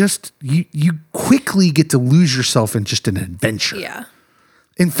they're just, you quickly get to lose yourself in just an adventure. Yeah.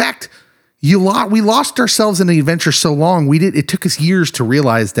 In fact, we lost ourselves in the adventure so long, it took us years to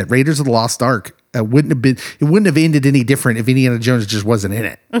realize that Raiders of the Lost Ark wouldn't have ended any different if Indiana Jones just wasn't in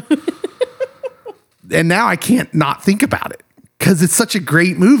it. And now I can't not think about it because it's such a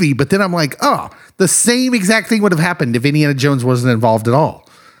great movie. But then I'm like, oh, the same exact thing would have happened if Indiana Jones wasn't involved at all.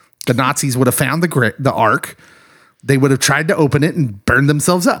 The Nazis would have found the Ark. They would have tried to open it and burn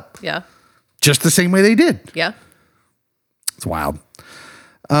themselves up. Yeah. Just the same way they did. Yeah. It's wild.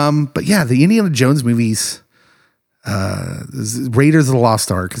 But yeah, the Indiana Jones movies, Raiders of the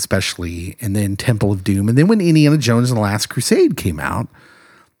Lost Ark especially, and then Temple of Doom. And then when Indiana Jones and the Last Crusade came out,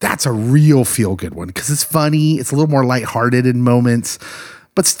 that's a real feel-good one because it's funny. It's a little more lighthearted in moments,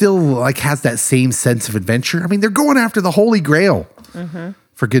 but still like has that same sense of adventure. I mean, they're going after the Holy Grail,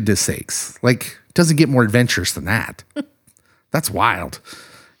 for goodness sakes. Like, it doesn't get more adventurous than that. That's wild.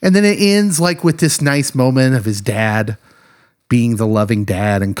 And then it ends like with this nice moment of his dad being the loving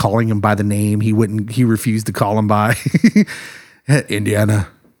dad and calling him by the name he refused to call him by. Indiana,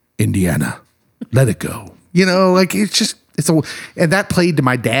 let it go. You know, like and that played to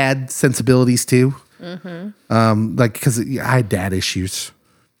my dad's sensibilities too. Like, because I had daddy issues.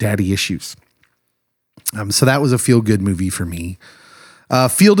 So that was a feel good movie for me.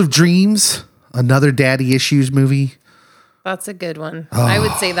 Field of Dreams, another daddy issues movie. That's a good one. I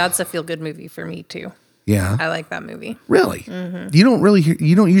would say that's a feel good movie for me too. Yeah. I like that movie. Really?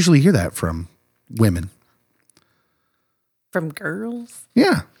 You don't usually hear that from women. From girls?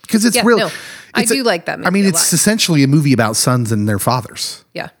 Yeah. Because it's I do like that movie. I mean, it's essentially a movie about sons and their fathers.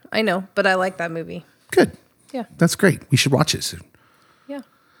 Yeah, I know, but I like that movie. Good. Yeah. That's great. We should watch it soon. Yeah.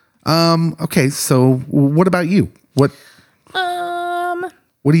 Okay, so what about you? What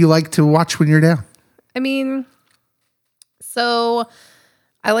do you like to watch when you're down? I mean, so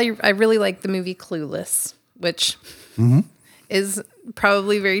I really like the movie Clueless, which is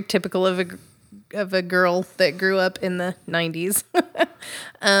probably very typical of a girl that grew up in the 90s.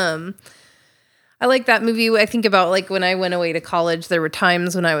 I like that movie. I think about like when I went away to college, there were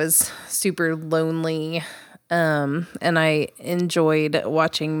times when I was super lonely. And I enjoyed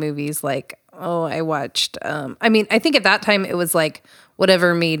watching movies like, I watched, I think at that time it was like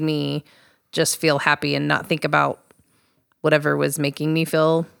whatever made me just feel happy and not think about whatever was making me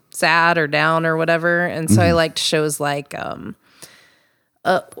feel sad or down or whatever. And so I liked shows like,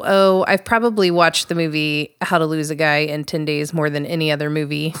 I've probably watched the movie How to Lose a Guy in 10 Days more than any other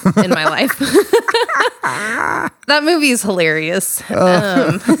movie in my life. That movie is hilarious.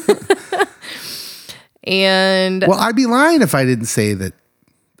 And well, I'd be lying if I didn't say that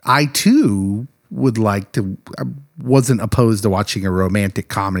I too would like to. I wasn't opposed to watching a romantic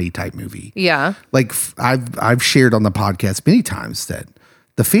comedy type movie. yeah, Like I've shared on the podcast many times that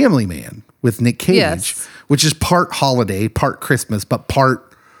The Family Man with Nick Cage, Yes. which is part holiday, part Christmas, but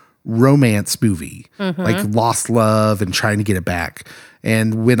part romance movie, like lost love and trying to get it back.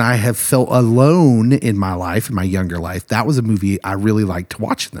 And when I have felt alone in my life, in my younger life, that was a movie I really liked to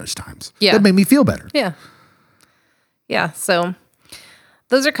watch in those times. Yeah. That made me feel better. yeah. So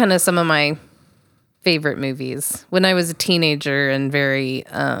those are kind of some of my favorite movies. When I was a teenager and very,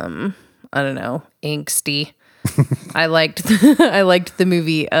 I don't know, angsty, I liked the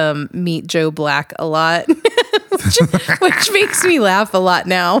movie Meet Joe Black a lot, which makes me laugh a lot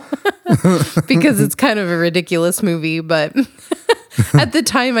now because it's kind of a ridiculous movie. But at the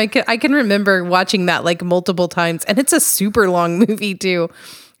time, I can remember watching that like multiple times, and it's a super long movie too,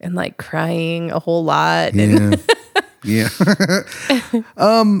 and like crying a whole lot. Yeah. Yeah.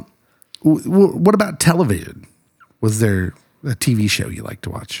 What about television? Was there a TV show you like to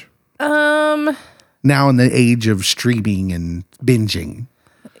watch? Now in the age of streaming and binging.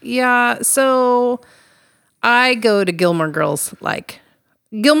 Yeah, so I go to Gilmore Girls. Like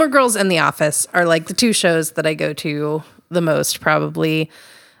Gilmore Girls and The Office are like the two shows that I go to the most, probably.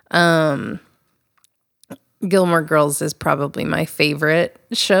 Gilmore Girls is probably my favorite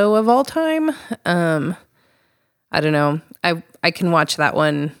show of all time. I don't know. I can watch that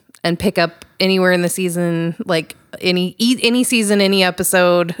one and pick up anywhere in the season, like any season, any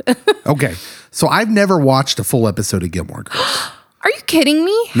episode. Okay. So I've never watched a full episode of Gilmore Girls. Are you kidding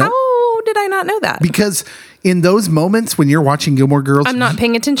me? Nope. How did I not know that? Because in those moments when you're watching Gilmore Girls, I'm not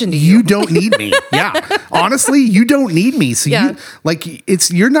paying attention to you. You don't need me. Yeah. Honestly, you don't need me. So Yeah.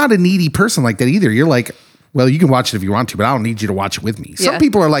 you're not a needy person like that either. You're like, well, you can watch it if you want to, but I don't need you to watch it with me. Some Yeah.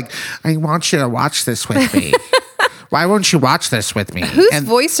 people are like, I want you to watch this with me. Why won't you watch this with me? Whose And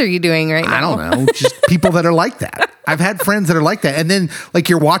voice are you doing right now? I don't know. Just people that are like that. I've had friends that are like that. And then like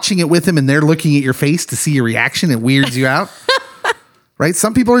you're watching it with them and they're looking at your face to see your reaction. It weirds you out. Right?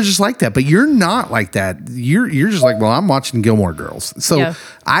 Some people are just like that, but you're not like that. You're just like, well, I'm watching Gilmore Girls. So Yeah.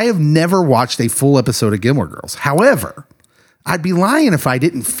 I have never watched a full episode of Gilmore Girls. However, I'd be lying if I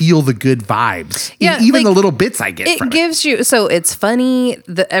didn't feel the good vibes. Yeah, Even like, the little bits I get from It gives you, so it's funny,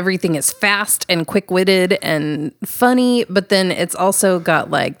 everything is fast and quick-witted and funny, but then it's also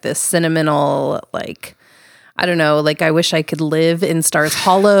got like this sentimental, like, I don't know, like I wish I could live in Stars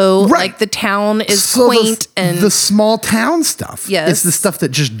Hollow. Right. Like the town is So quaint and the small town stuff. Yes. It's the stuff that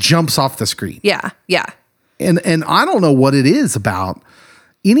just jumps off the screen. yeah. And I don't know what it is about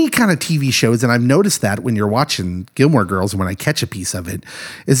any kind of TV shows, and I've noticed that when you're watching Gilmore Girls, when I catch a piece of it,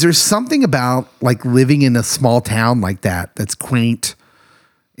 is there's something about like living in a small town like that that's quaint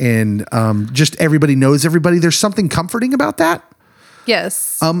and just everybody knows everybody. There's something comforting about that.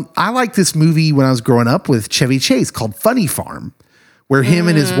 Yes. I like this movie when I was growing up with Chevy Chase called Funny Farm, where him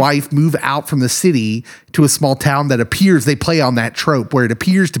and his wife move out from the city to a small town that appears, they play on that trope where it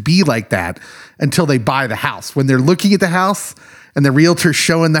appears to be like that until they buy the house. When they're looking at the house and the realtor's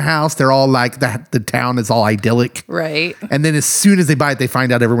showing the house, they're all like that. The town is all idyllic. Right. And then as soon as they buy it, they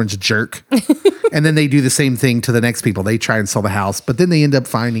find out everyone's a jerk. And then they do the same thing to the next people. They try and sell the house, but then they end up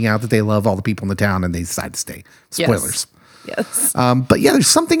finding out that they love all the people in the town and they decide to stay. Spoilers. Yes. But yeah, there's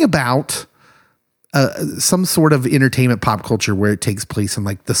something about some sort of entertainment pop culture where it takes place in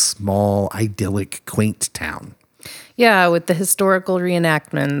like the small, idyllic, quaint town. Yeah, with the historical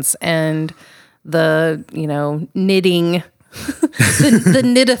reenactments and the, knitting, the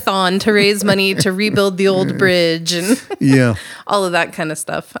knit-a-thon to raise money to rebuild the old bridge and Yeah. all of that kind of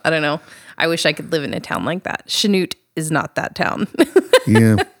stuff. I don't know. I wish I could live in a town like that. Chanute is not that town.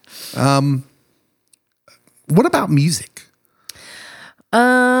 Yeah. What about music?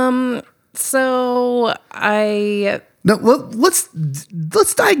 So No,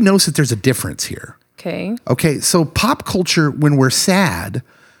 let's diagnose that there's a difference here. okay. Okay, so pop culture, when we're sad,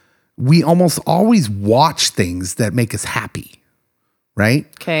 we almost always watch things that make us happy, right?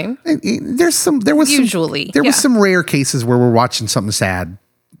 Okay. There was Usually, some yeah. rare cases where we're watching something sad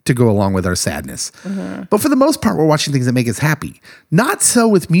to go along with our sadness, Mm-hmm. but for the most part, we're watching things that make us happy. Not so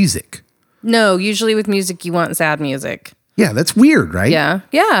with music. No, usually with music, you want sad music. Yeah, that's weird, right? Yeah.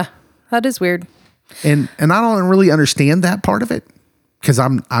 Yeah. That is weird. and I don't really understand that part of it because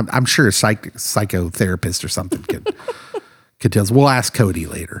I'm sure a psychotherapist or something could tell us. We'll ask Cody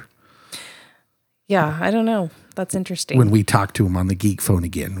later Yeah. I don't know. That's interesting. when we talk to him on the Geek Phone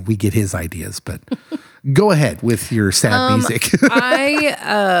again. We get his ideas, but go ahead with your sad music.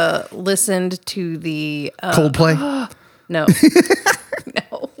 I listened to the Coldplay. no.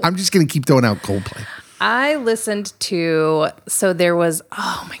 No. I'm just gonna keep throwing out Coldplay. I listened to there was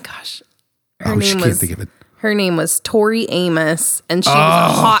oh my gosh. She can't think of it. Her name was Tori Amos and she was a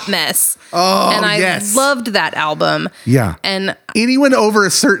hot mess. Oh, and I yes. loved that album. Yeah. And Anyone over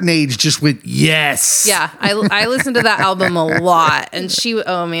a certain age just went, yes. yeah, I listened to that album a lot and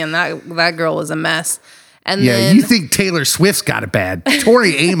oh man, that girl was a mess. And Yeah, then you think Taylor Swift's got it bad.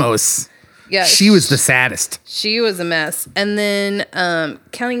 Tori Amos, yeah, she was the saddest. She was a mess. And then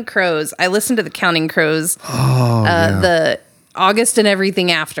Counting Crows. I listened to the Counting Crows. Oh, The August and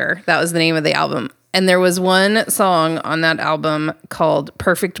Everything After. That was the name of the album. And there was one song on that album called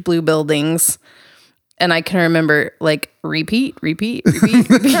Perfect Blue Buildings. And I can remember like repeat.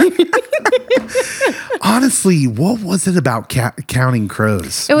 Honestly, what was it about Counting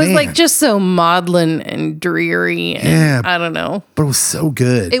Crows? It was Man, like just so maudlin and dreary. And Yeah. I don't know. but it was so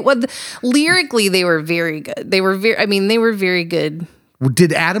good. It was lyrically, they were very good. They were very good.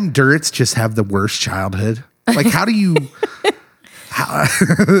 Did Adam Duritz just have the worst childhood? Like, how do you?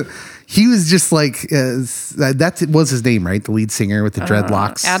 He was just like that was his name, right? The lead singer with the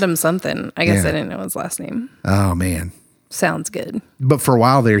dreadlocks. Adam something. I guess Yeah. I didn't know his last name. Oh man! Sounds good. But for a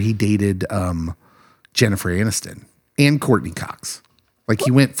while there, he dated Jennifer Aniston and Courtney Cox. Like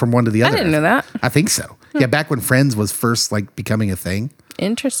he went from one to the other. I didn't know that. I think so. Yeah, back when Friends was first like becoming a thing.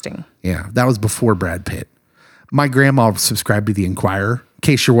 Interesting. Yeah, that was before Brad Pitt. My grandma subscribed to the Inquirer. In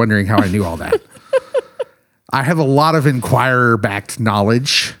case you're wondering how I knew all that, I have a lot of Inquirer-backed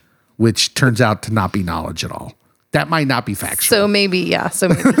knowledge, which turns out to not be knowledge at all. That might not be factual. So maybe he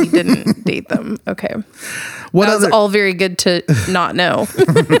didn't date them. Okay. what That was other all very good to not know.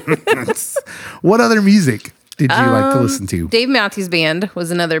 what other music did you like to listen to? Dave Matthews Band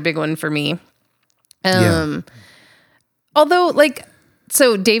was another big one for me. Yeah. Although, like,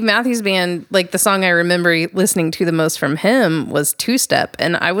 so Dave Matthews Band, like the song I remember listening to the most from him was Two Step.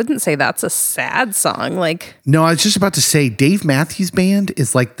 And I wouldn't say that's a sad song. Like, No, I was just about to say Dave Matthews Band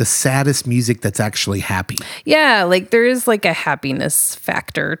is like the saddest music that's actually happy. yeah, like there is like a happiness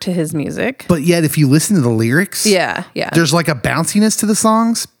factor to his music. But yet, if you listen to the lyrics, Yeah. there's like a bounciness to the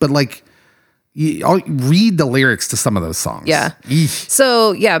songs, but like I'll read the lyrics to some of those songs. Yeah. Eesh.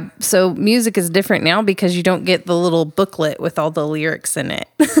 So music is different now because you don't get the little booklet with all the lyrics in it.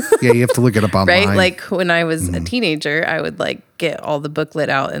 Yeah, you have to look it up online. Right? Like when I was a teenager, I would like get all the booklet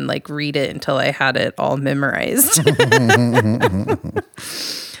out and like read it until I had it all memorized.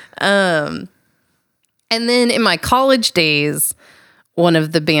 And then in my college days, one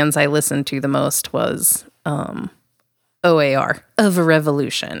of the bands I listened to the most was OAR, Of a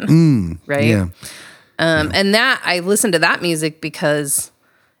Revolution. Right? Yeah. And that I listened to that music because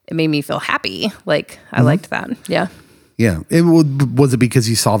it made me feel happy. Like I liked that. Yeah. Yeah. Was it because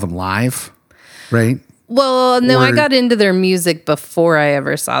you saw them live? Right? Well, no, I Or- got into their music before I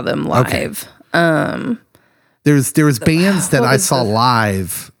ever saw them live. There was bands that What I was saw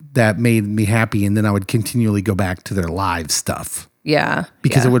live that made me happy, and then I would continually go back to their live stuff Yeah.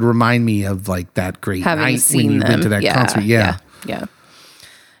 because yeah. it would remind me of like that great Having night seen when you them. went to that concert. Yeah.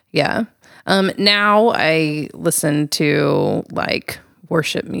 Yeah. Now I listen to like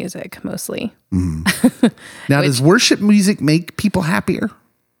worship music mostly. Now, does worship music make people happier?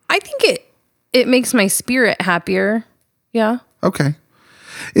 I think it makes my spirit happier. Yeah. Okay.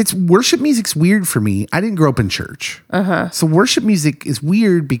 It's worship music's weird for me. I didn't grow up in church. So worship music is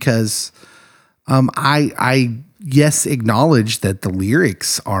weird because I yes acknowledge that the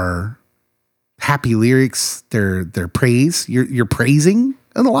lyrics are happy lyrics. They're praise. You're praising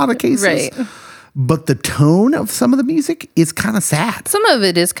in a lot of cases. Right. But the tone of some of the music is kind of sad. Some of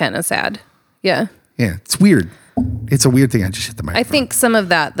it is kind of sad. Yeah. Yeah, it's weird. It's a weird thing. I just hit the microphone. I think some of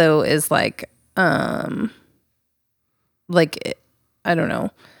that though is like I don't know.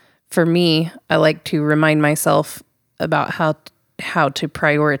 For me, I like to remind myself about how to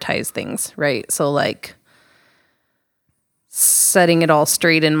prioritize things, right? So like setting it all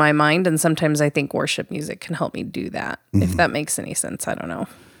straight in my mind, and sometimes I think worship music can help me do that. If that makes any sense, I don't know.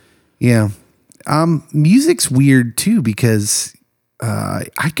 Yeah. Music's weird too because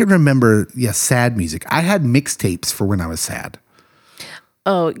I can remember, sad music. I had mixtapes for when I was sad.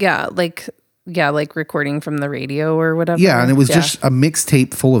 Oh, yeah, like recording from the radio or whatever. Yeah, and it was just a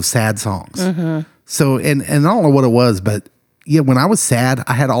mixtape full of sad songs. So, and I don't know what it was, but yeah, when I was sad,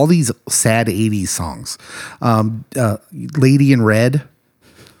 I had all these sad 80s songs. Lady in Red.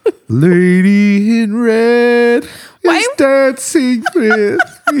 Lady in Red is dancing with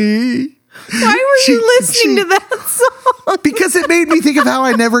me. Why were you listening to that song? Because it made me think of how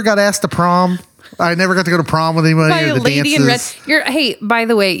I never got asked to prom. I never got to go to prom with anybody By or a the lady dances. in red. Hey, by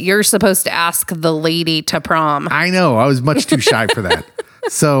the way, you're supposed to ask the lady to prom. I know. I was much too shy for that.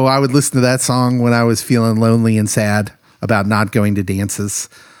 So I would listen to that song when I was feeling lonely and sad about not going to dances.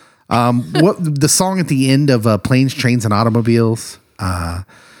 What the song at the end of Planes, Trains, and Automobiles?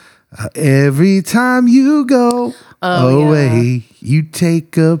 Every time you go away, you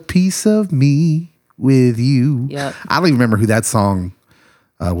take a piece of me with you. Yep. I don't even remember who that song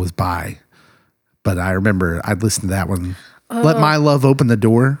was by, but I remember I'd listen to that one. Let My Love Open the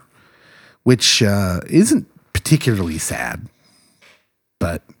Door, which isn't particularly sad,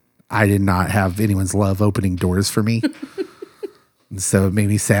 but I did not have anyone's love opening doors for me. And so it made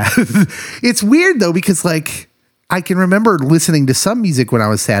me sad. It's weird though, because like I can remember listening to some music when I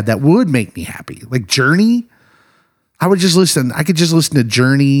was sad that would make me happy. Like Journey. I could just listen to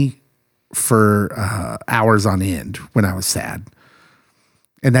Journey for hours on end when I was sad.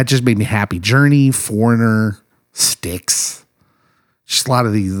 And that just made me happy. Journey, Foreigner, Styx. Just a lot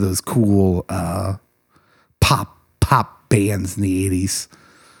of those cool pop bands in the 80s.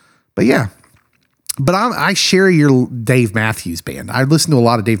 But yeah. But I share your Dave Matthews Band. I listen to a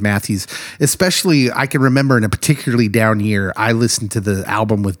lot of Dave Matthews, especially I can remember in a particularly down year, I listened to the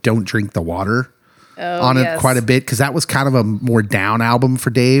album with Don't Drink the Water on it quite a bit, because that was kind of a more down album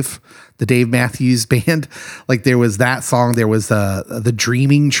for Dave, the Dave Matthews Band. Like there was that song, there was The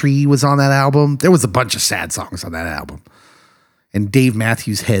Dreaming Tree was on that album. There was a bunch of sad songs on that album. And Dave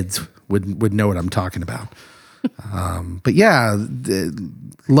Matthews heads would know what I'm talking about. But yeah,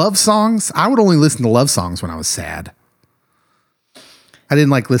 love songs. I would only listen to love songs when I was sad. I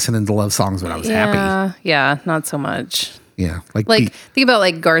didn't like listening to love songs when I was happy. Yeah, not so much. Yeah. Like think about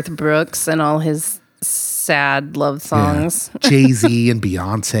like Garth Brooks and all his sad love songs. Yeah. Jay-Z and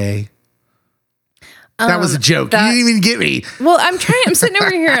Beyonce. That was a joke. You didn't even get me. Well, I'm sitting over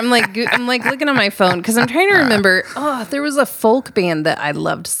here. I'm like looking on my phone because I'm trying to remember. Oh, there was a folk band that I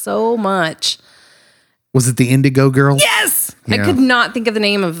loved so much. Was it the Indigo Girls? Yes. Yeah. I could not think of the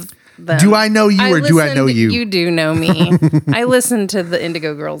name of them. Do I know you or do I know you? You do know me. I listened to the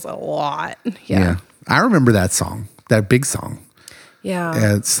Indigo Girls a lot. Yeah. I remember that song, that big song.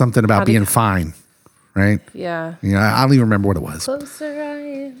 Yeah. It's something about being fine, right? Yeah. Yeah, I don't even remember what it was. Closer I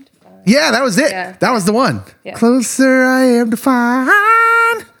am. Yeah, that was it. Yeah. That was the one. Yeah. Closer I am to find.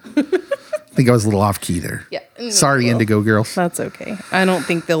 I think I was a little off key there. Yeah. Sorry, Well, Indigo Girls. That's okay. I don't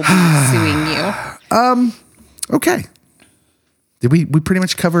think they'll be suing you. Okay. Did we pretty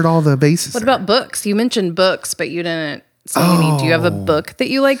much covered all the bases? What about books? You mentioned books, but you didn't say any. Do you have a book that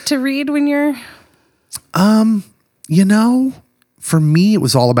you like to read when you're... You know, for me, it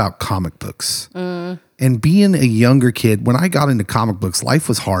was all about comic books. And being a younger kid, when I got into comic books, life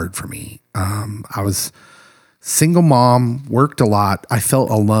was hard for me. I was single mom, worked a lot. I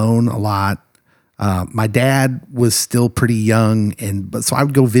felt alone a lot. My dad was still pretty young, but so I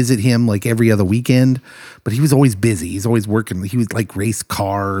would go visit him like every other weekend, but he was always busy. He's always working. He would like race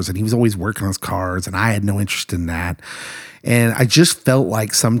cars and he was always working on his cars, and I had no interest in that. And I just felt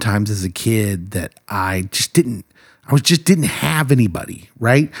like sometimes as a kid that I just didn't have anybody,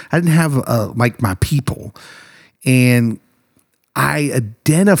 right? I didn't have like my people. And I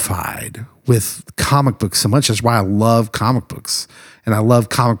identified with comic books so much. That's why I love comic books. And I love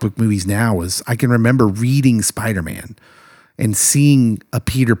comic book movies now. Is I can remember reading Spider-Man and seeing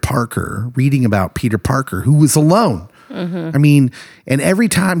reading about Peter Parker, who was alone. I mean, and every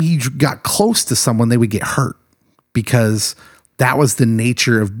time he got close to someone, they would get hurt because that was the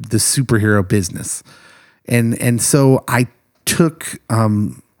nature of the superhero business. And so I took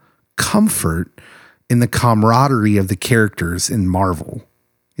comfort in the camaraderie of the characters in Marvel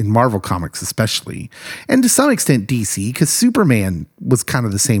Comics especially, and to some extent DC, because Superman was kind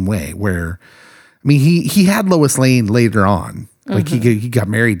of the same way, where, I mean, he had Lois Lane later on. Like he got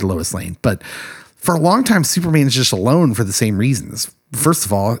married to Lois Lane, but for a long time, Superman is just alone for the same reasons. First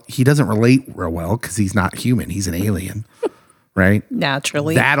of all, he doesn't relate real well because he's not human. He's an alien, right?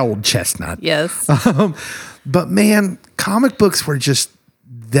 Naturally. That old chestnut. Yes. But man, comic books were just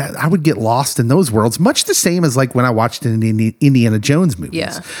that I would get lost in those worlds, much the same as like when I watched Indiana Jones movies.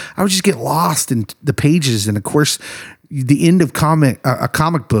 Yeah. I would just get lost in the pages. And of course, the end of a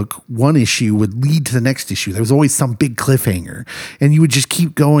comic book, one issue would lead to the next issue. There was always some big cliffhanger, and you would just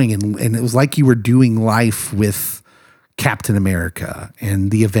keep going. And it was like you were doing life with Captain America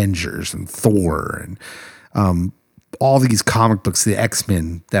and the Avengers and Thor and all these comic books, the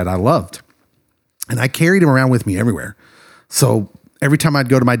X-Men that I loved. And I carried them around with me everywhere. So every time I'd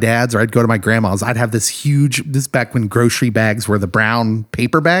go to my dad's or I'd go to my grandma's, I'd have this back when grocery bags were the brown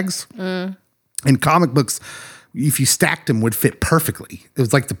paper bags. And comic books, if you stacked them, would fit perfectly. It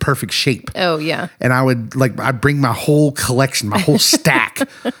was like the perfect shape. Oh, yeah. And I'd bring my whole collection, my whole stack.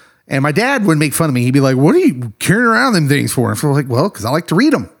 And my dad would make fun of me. He'd be like, "What are you carrying around them things for?" And I was like, "Well, because I like to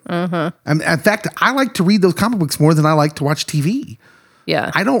read them." And in fact, I like to read those comic books more than I like to watch TV.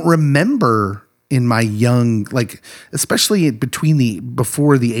 Yeah. I don't remember in my young, like, especially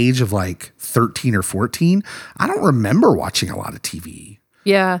before the age of like 13 or 14, I don't remember watching a lot of TV.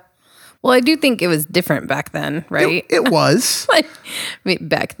 Yeah. Well, I do think it was different back then, right? It was. Like, I mean,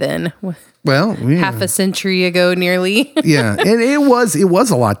 back then, Well, yeah. half a century ago, nearly. Yeah, and it was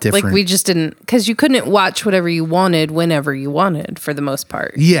a lot different. Like we just didn't, because you couldn't watch whatever you wanted whenever you wanted for the most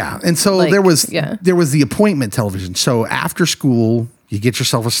part. Yeah, and so Like, there was yeah. the appointment television. So after school, you get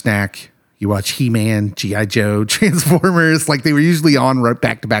yourself a snack. You watch He-Man, G.I. Joe, Transformers. Like they were usually on right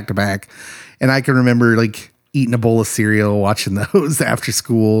back to back to back. And I can remember like eating a bowl of cereal, watching those after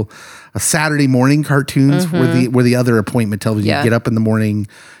school. A Saturday morning cartoons were the other appointment television. Yeah. You get up in the morning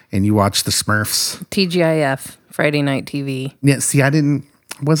and you watch the Smurfs. TGIF, Friday Night TV. Yeah, see, I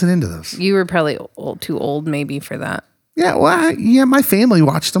wasn't into those. You were probably too old maybe for that. Yeah, well, my family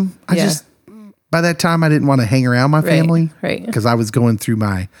watched them. Yeah. By that time, I didn't want to hang around my family. right. Because I was going through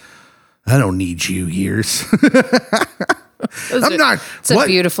my, I don't need you years. It's a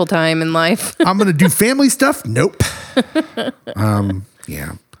beautiful time in life. I'm going to do family stuff. Nope.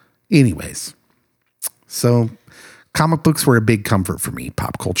 Yeah. Anyways, so comic books were a big comfort for me,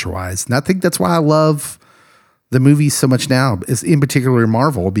 pop culture wise. And I think that's why I love the movies so much now, is in particular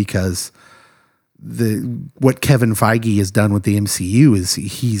Marvel, because what Kevin Feige has done with the MCU is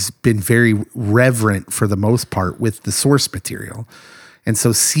he's been very reverent for the most part with the source material. And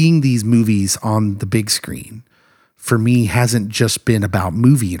so seeing these movies on the big screen for me hasn't just been about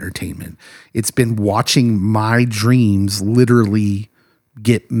movie entertainment. It's been watching my dreams literally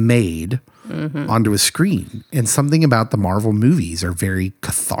get made onto a screen. And something about the Marvel movies are very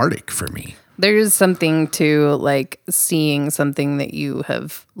cathartic for me. There's something to like seeing something that you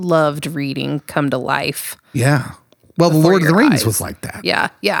have loved reading come to life. Yeah. Well, the Before Lord of the your Rings eyes. was like that. Yeah.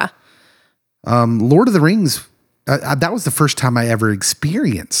 Yeah. Lord of the Rings, that was the first time I ever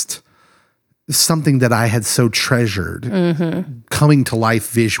experienced something that I had so treasured coming to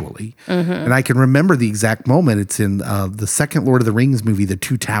life visually. And I can remember the exact moment. It's in the second Lord of the Rings movie, The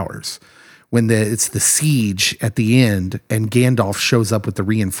Two Towers, when it's the siege at the end and Gandalf shows up with the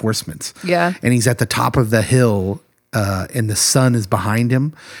reinforcements. Yeah. And he's at the top of the hill and the sun is behind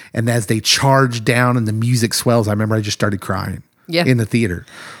him. And as they charge down and the music swells, I remember I just started crying in the theater.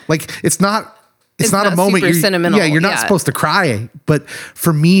 Like it's not a moment super sentimental. Yeah, you're not supposed to cry, but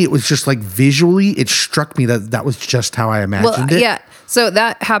for me, it was just like visually, it struck me that was just how I imagined it. Yeah. So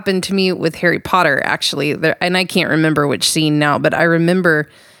that happened to me with Harry Potter, actually. And I can't remember which scene now, but I remember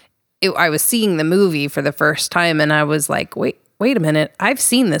I was seeing the movie for the first time and I was like, wait a minute, I've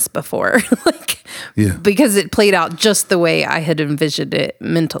seen this before. Because it played out just the way I had envisioned it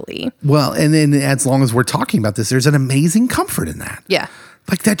mentally. Well, and then as long as we're talking about this, there's an amazing comfort in that. Yeah.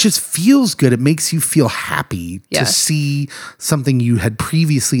 Like that just feels good. It makes you feel happy Yeah. to see something you had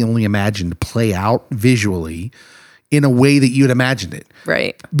previously only imagined play out visually in a way that you had imagined it.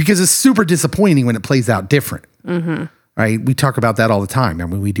 Right. Because it's super disappointing when it plays out different. Right? We talk about that all the time.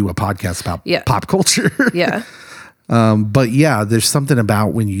 And when we do a podcast about pop culture. Yeah. But yeah, there's something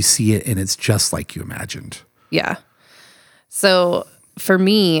about when you see it and it's just like you imagined. Yeah. So for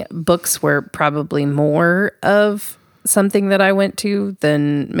me, books were probably more of something that I went to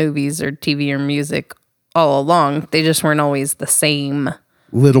than movies or TV or music all along. They just weren't always the same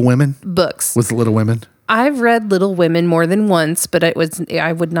Little Women? books. Was it Little Women? I've read Little Women more than once, but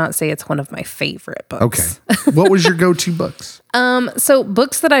I would not say it's one of my favorite books. Okay. What was your go-to books? So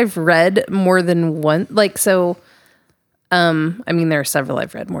books that I've read more than one, I mean, there are several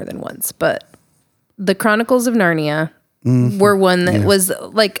I've read more than once, but The Chronicles of Narnia were one that was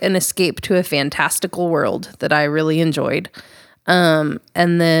like an escape to a fantastical world that I really enjoyed. And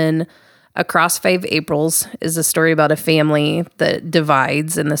then Across 5 Aprils is a story about a family that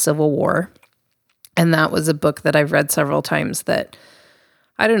divides in the Civil War. And that was a book that I've read several times that,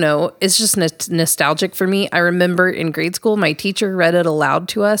 I don't know, it's just nostalgic for me. I remember in grade school, my teacher read it aloud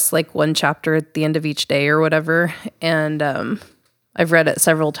to us, like one chapter at the end of each day or whatever. And I've read it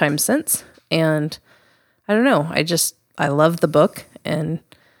several times since. And I don't know, I love the book and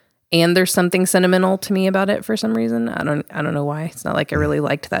there's something sentimental to me about it for some reason. I don't know why. It's not like I really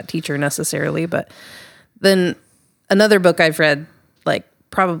liked that teacher necessarily, but then another book I've read like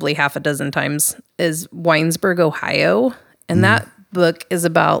probably half a dozen times is Winesburg, Ohio. And that book is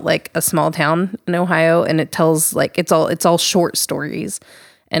about like a small town in Ohio, and it tells like it's all short stories,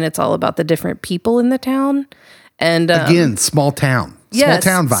 and it's all about the different people in the town. And Again, small town. yes,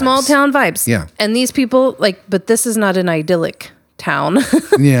 Small town vibes. Small town vibes. Yeah. And these people but this is not an idyllic town.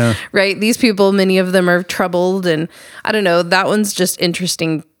 Yeah. Right? These people, many of them are troubled, and I don't know, that one's just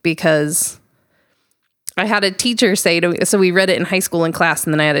interesting because I had a teacher say to me, so we read it in high school in class,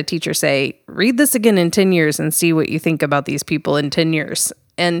 and then I had a teacher say, read this again in 10 years and see what you think about these people in 10 years.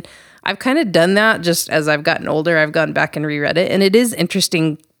 And I've kind of done that just as I've gotten older. I've gone back and reread it, and it is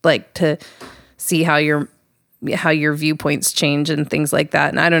interesting like to see how your viewpoints change and things like that.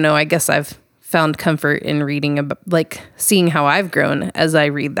 And I don't know, I guess I've found comfort in reading about, like, seeing how I've grown as I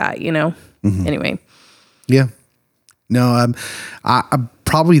read that, Anyway. Yeah. No, I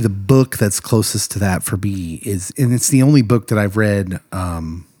probably the book that's closest to that for me is, and it's the only book that I've read.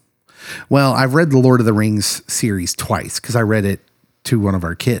 Well, I've read the Lord of the Rings series twice because I read it to one of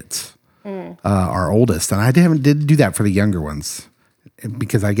our kids, our oldest, and I didn't do that for the younger ones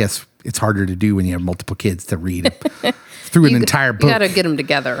because I guess it's harder to do when you have multiple kids to read through an entire book. You got to get them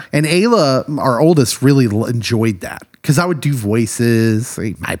together. And Ayla, our oldest, really enjoyed that because I would do voices,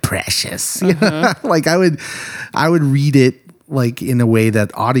 like, my precious. Like I would read it like in a way that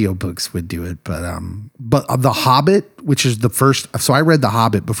audiobooks would do it. But The Hobbit, which is the first, so I read The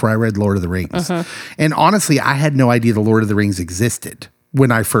Hobbit before I read Lord of the Rings. And honestly, I had no idea the Lord of the Rings existed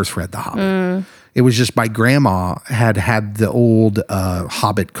when I first read The Hobbit. It was just my grandma had the old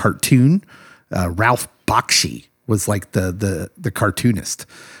Hobbit cartoon. Ralph Bakshi was like the cartoonist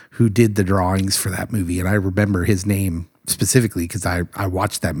who did the drawings for that movie. And I remember his name specifically because I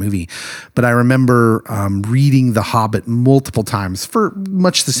watched that movie. But I remember reading The Hobbit multiple times for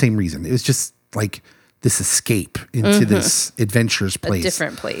much the same reason. It was just like this escape into this adventurous place. A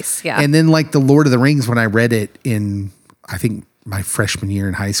different place, yeah. And then like the Lord of the Rings, when I read it in, I think, my freshman year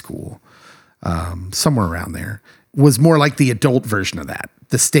in high school, somewhere around there, was more like the adult version of that.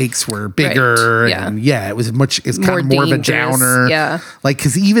 The stakes were bigger. Right. Yeah. And yeah, it's kind of more of a dangerous. downer. Yeah. Like,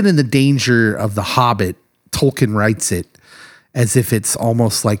 because even in the danger of The Hobbit, Tolkien writes it as if it's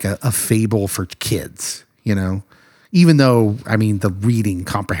almost like a fable for kids, even though, I mean, the reading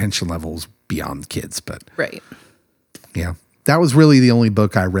comprehension level is beyond kids, but right. Yeah, that was really the only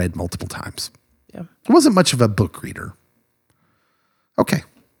book I read multiple times. Yeah. I wasn't much of a book reader. Okay.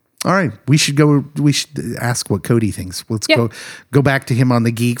 All right. We should ask what Cody thinks. Let's go back to him on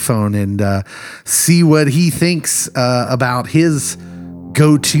the Geek Phone and see what he thinks about his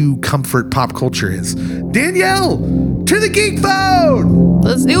go-to comfort pop culture is. Danielle, to the Geek Phone.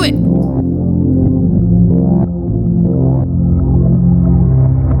 Let's do it.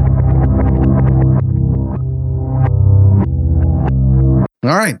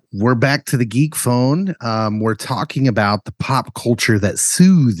 All right, we're back to the Geek Phone. We're talking about the pop culture that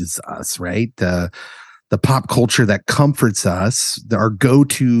soothes us, right? The pop culture that comforts us, our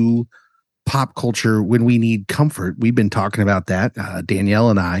go-to pop culture when we need comfort. We've been talking about that,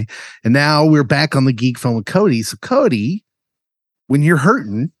 Danielle and I, and now we're back on the Geek Phone with Cody. So, Cody, when you're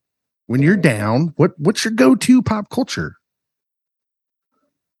hurting, when you're down, what's your go-to pop culture?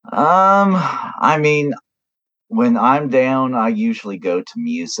 I mean, when I'm down, I usually go to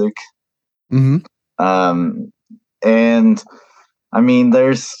music. And I mean,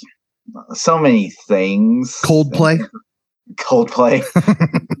 there's so many things. Coldplay.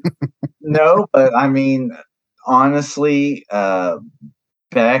 No, but I mean, honestly,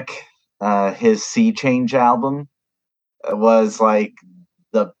 Beck, his Sea Change album was like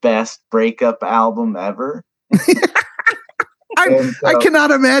the best breakup album ever. I cannot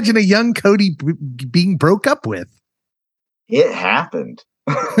imagine a young Cody being broke up with. It happened.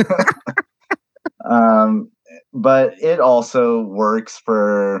 But it also works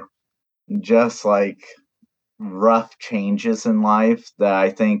for just like rough changes in life that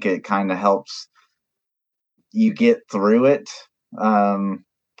I think it kind of helps you get through it.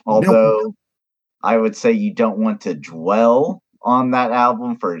 Although I would say you don't want to dwell on that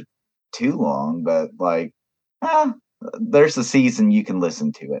album for too long, but like, there's a season you can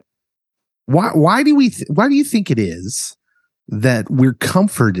listen to it. Why do you think it is that we're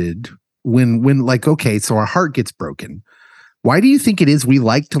comforted when like, okay, so our heart gets broken? Why do you think it is we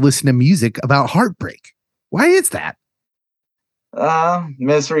like to listen to music about heartbreak? Why is that?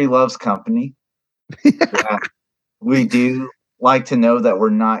 Misery loves company. We do like to know that we're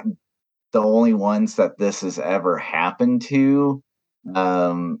not the only ones that this has ever happened to.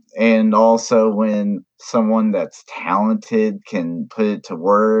 And also when someone that's talented can put it to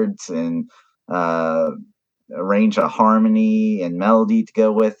words and arrange a harmony and melody to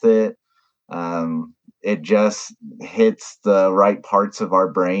go with it, it just hits the right parts of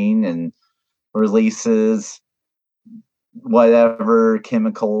our brain and releases whatever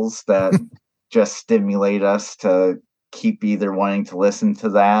chemicals that just stimulate us to keep either wanting to listen to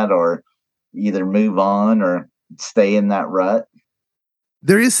that or either move on or stay in that rut.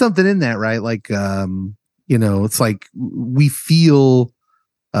 There is something in that, right? Like, it's like we feel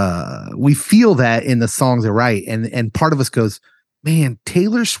that in the songs are right. And part of us goes, man,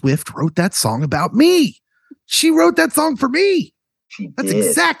 Taylor Swift wrote that song about me. She wrote that song for me. That's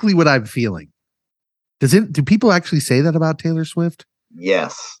exactly what I'm feeling. Do people actually say that about Taylor Swift?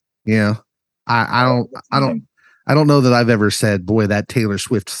 Yes. Yeah. I don't know that I've ever said, boy, that Taylor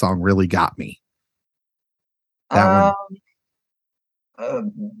Swift song really got me. That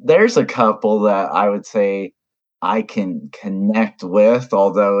one. There's a couple that I would say I can connect with,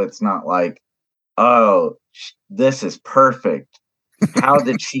 although it's not like, oh, this is perfect. How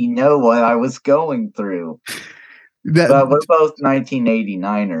did she know what I was going through? But we're both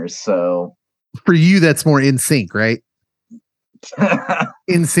 1989ers, so for you, that's more In Sync, right?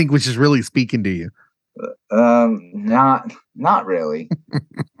 In Sync, which is really speaking to you. Not really.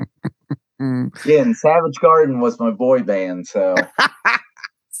 Yeah, and Savage Garden was my boy band, so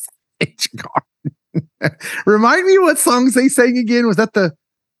Savage Garden. Remind me what songs they sang again. Was that the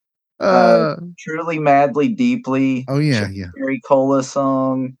Truly Madly Deeply? Oh yeah, Cherry Cola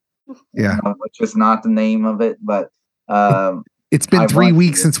song. Yeah. Which is not the name of it, but it's been 3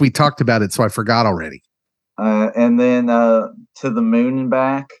 weeks since we talked about it, so I forgot already. And then To the Moon and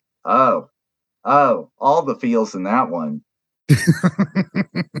Back. Oh, all the feels in that one.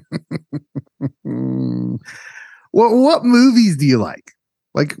 What movies do you like?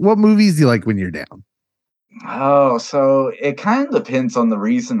 Like, what movies do you like when you're down? Oh, so it kind of depends on the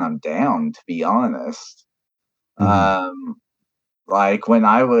reason I'm down, to be honest. Like when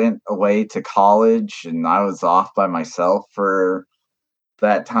I went away to college and I was off by myself for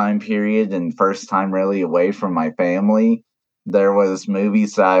that time period and first time really away from my family, there was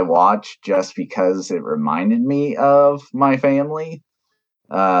movies that I watched just because it reminded me of my family.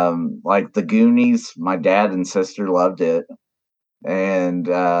 Like The Goonies, my dad and sister loved it. And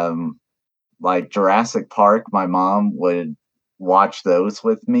like Jurassic Park, my mom would watch those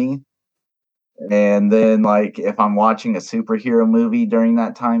with me. And then like if I'm watching a superhero movie during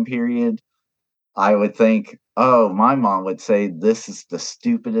that time period, I would think, oh, my mom would say this is the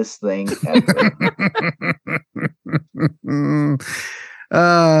stupidest thing ever.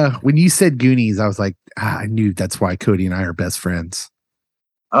 When you said Goonies, I was like, I knew that's why Cody and I are best friends.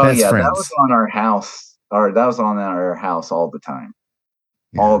 Oh best friends. That was on our house, or that was on our house all the time.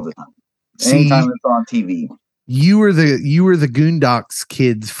 Yeah. All the time. Anytime it's on TV. You were the Goondocks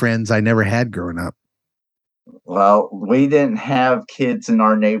kids friends I never had growing up. Well, we didn't have kids in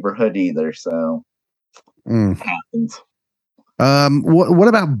our neighborhood either, so it happens. What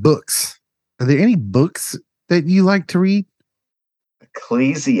about books? Are there any books that you like to read?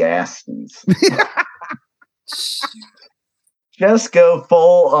 Ecclesiastes. Just go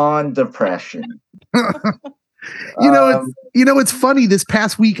full on depression. You know, it's funny. This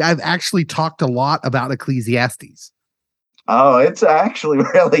past week, I've actually talked a lot about Ecclesiastes. Oh, it's actually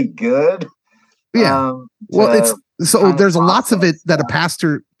really good. Yeah. Well, it's so there's lots of it that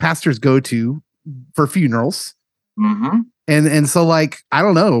pastors go to for funerals. Mm-hmm. And so like, I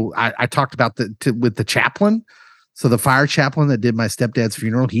don't know. I talked about with the chaplain. So the fire chaplain that did my stepdad's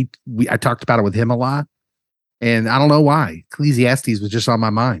funeral, I talked about it with him a lot. And I don't know why. Ecclesiastes was just on my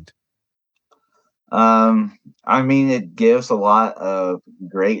mind. I mean, it gives a lot of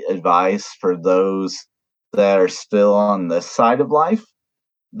great advice for those that are still on this side of life,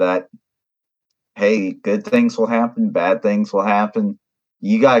 that, hey, good things will happen, bad things will happen.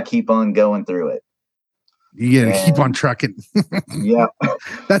 You got to keep on going through it. You got to keep on trucking. Yeah.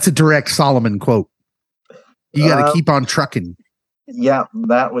 That's a direct Solomon quote. You got to keep on trucking. Yeah,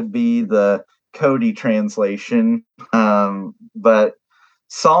 that would be the Cody translation. But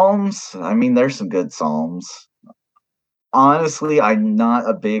Psalms, I mean, there's some good Psalms. Honestly, I'm not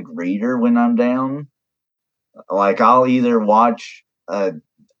a big reader when I'm down. Like, I'll either watch a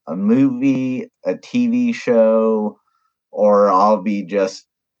movie, a TV show, or I'll be just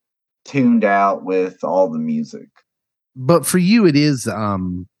tuned out with all the music. But for you, it is,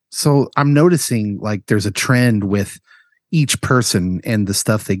 so I'm noticing like there's a trend with each person and the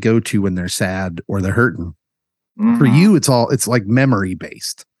stuff they go to when they're sad or they're hurting. Mm-hmm. For you, it's like memory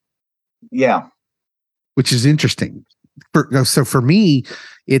based. Yeah. Which is interesting. So for me,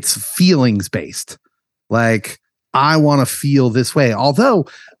 it's feelings based. Like, I want to feel this way. Although,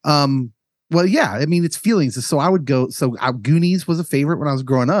 well, yeah, I mean, it's feelings. So I would go. So Goonies was a favorite when I was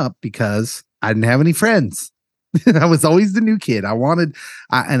growing up because I didn't have any friends. I was always the new kid. And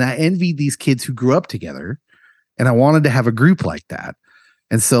I envied these kids who grew up together, and I wanted to have a group like that.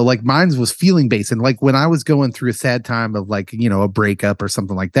 And so like mine was feeling based. And like when I was going through a sad time of like, you know, a breakup or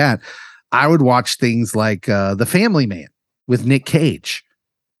something like that, I would watch things like The Family Man with Nick Cage.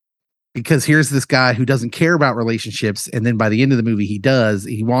 Because here's this guy who doesn't care about relationships. And then by the end of the movie, he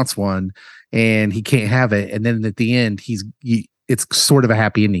wants one and he can't have it. And then at the end, it's sort of a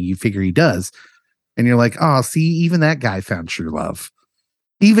happy ending. You figure he does. And you're like, oh, see, even that guy found true love.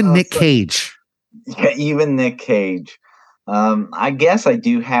 Even Nick Cage. Yeah, even Nick Cage. I guess I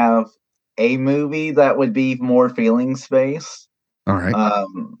do have a movie that would be more feelings based. All right.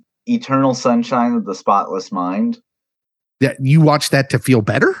 Eternal Sunshine of the Spotless Mind. Yeah, you watch that to feel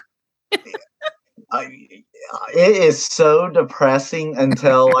better? It is so depressing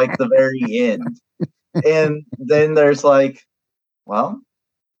until like the very end. And then there's like, well,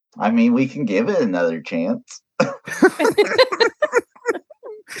 I mean, we can give it another chance.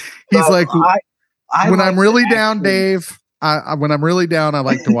 He's So like, I when like I'm really to down, actually- Dave, when I'm really down, I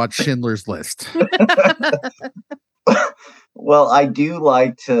like to watch Schindler's List. Well, I do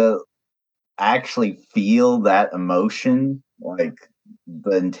like to actually feel that emotion, like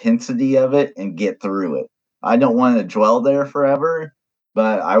the intensity of it, and get through it. I don't want to dwell there forever,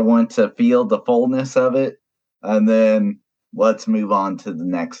 but I want to feel the fullness of it, and then let's move on to the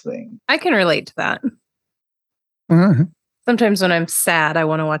next thing. I can relate to that. Uh-huh. Sometimes when I'm sad, I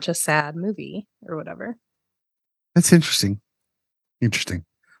want to watch a sad movie or whatever. That's interesting. Interesting.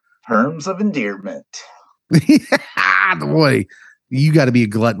 Terms of endearment. Boy, you got to be a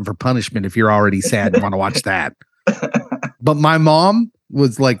glutton for punishment if you're already sad and want to watch that. But my mom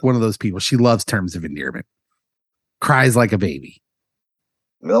was like one of those people. She loves Terms of Endearment. Cries like a baby.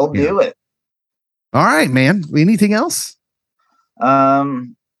 We'll do it. All right, man. Anything else?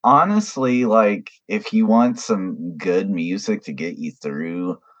 Honestly, like if you want some good music to get you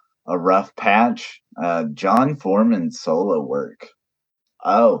through a rough patch, John Foreman's solo work.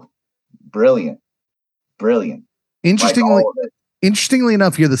 Oh, brilliant. Brilliant. Like Interestingly, all of it. interestingly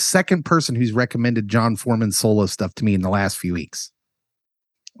enough, you're the second person who's recommended John Foreman solo stuff to me in the last few weeks.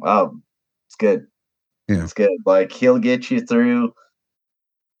 Oh, it's good. Yeah. It's good. Like he'll get you through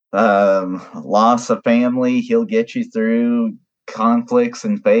loss of family, he'll get you through conflicts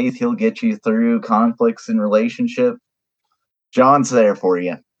in faith, he'll get you through conflicts in relationship. John's there for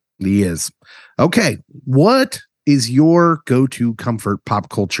you. He is. Okay. What is your go-to comfort pop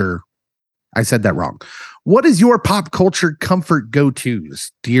culture? I said that wrong. What is your pop culture comfort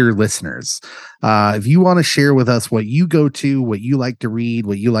go-tos, dear listeners? If you want to share with us what you go to, what you like to read,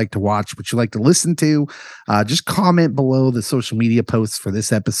 what you like to watch, what you like to listen to, just comment below the social media posts for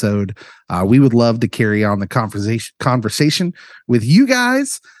this episode. We would love to carry on the conversation with you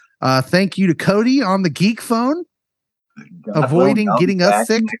guys. Thank you to Cody on the Geek Phone, avoiding I'll be getting us back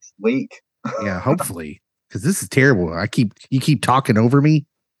sick. next week. Yeah, hopefully, because this is terrible. You keep talking over me.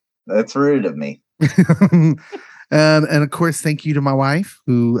 That's rude of me. And of course, thank you to my wife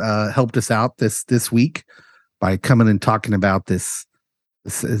who helped us out this week by coming and talking about this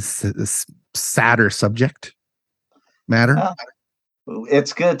sadder subject matter.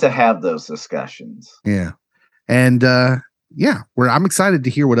 It's good to have those discussions. Yeah. And yeah, I'm excited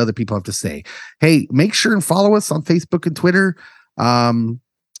to hear what other people have to say. Hey, make sure and follow us on Facebook and Twitter.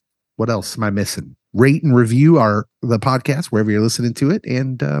 What else am I missing? Rate and review the podcast wherever you're listening to it.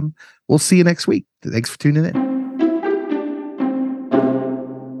 And we'll see you next week. Thanks for tuning in.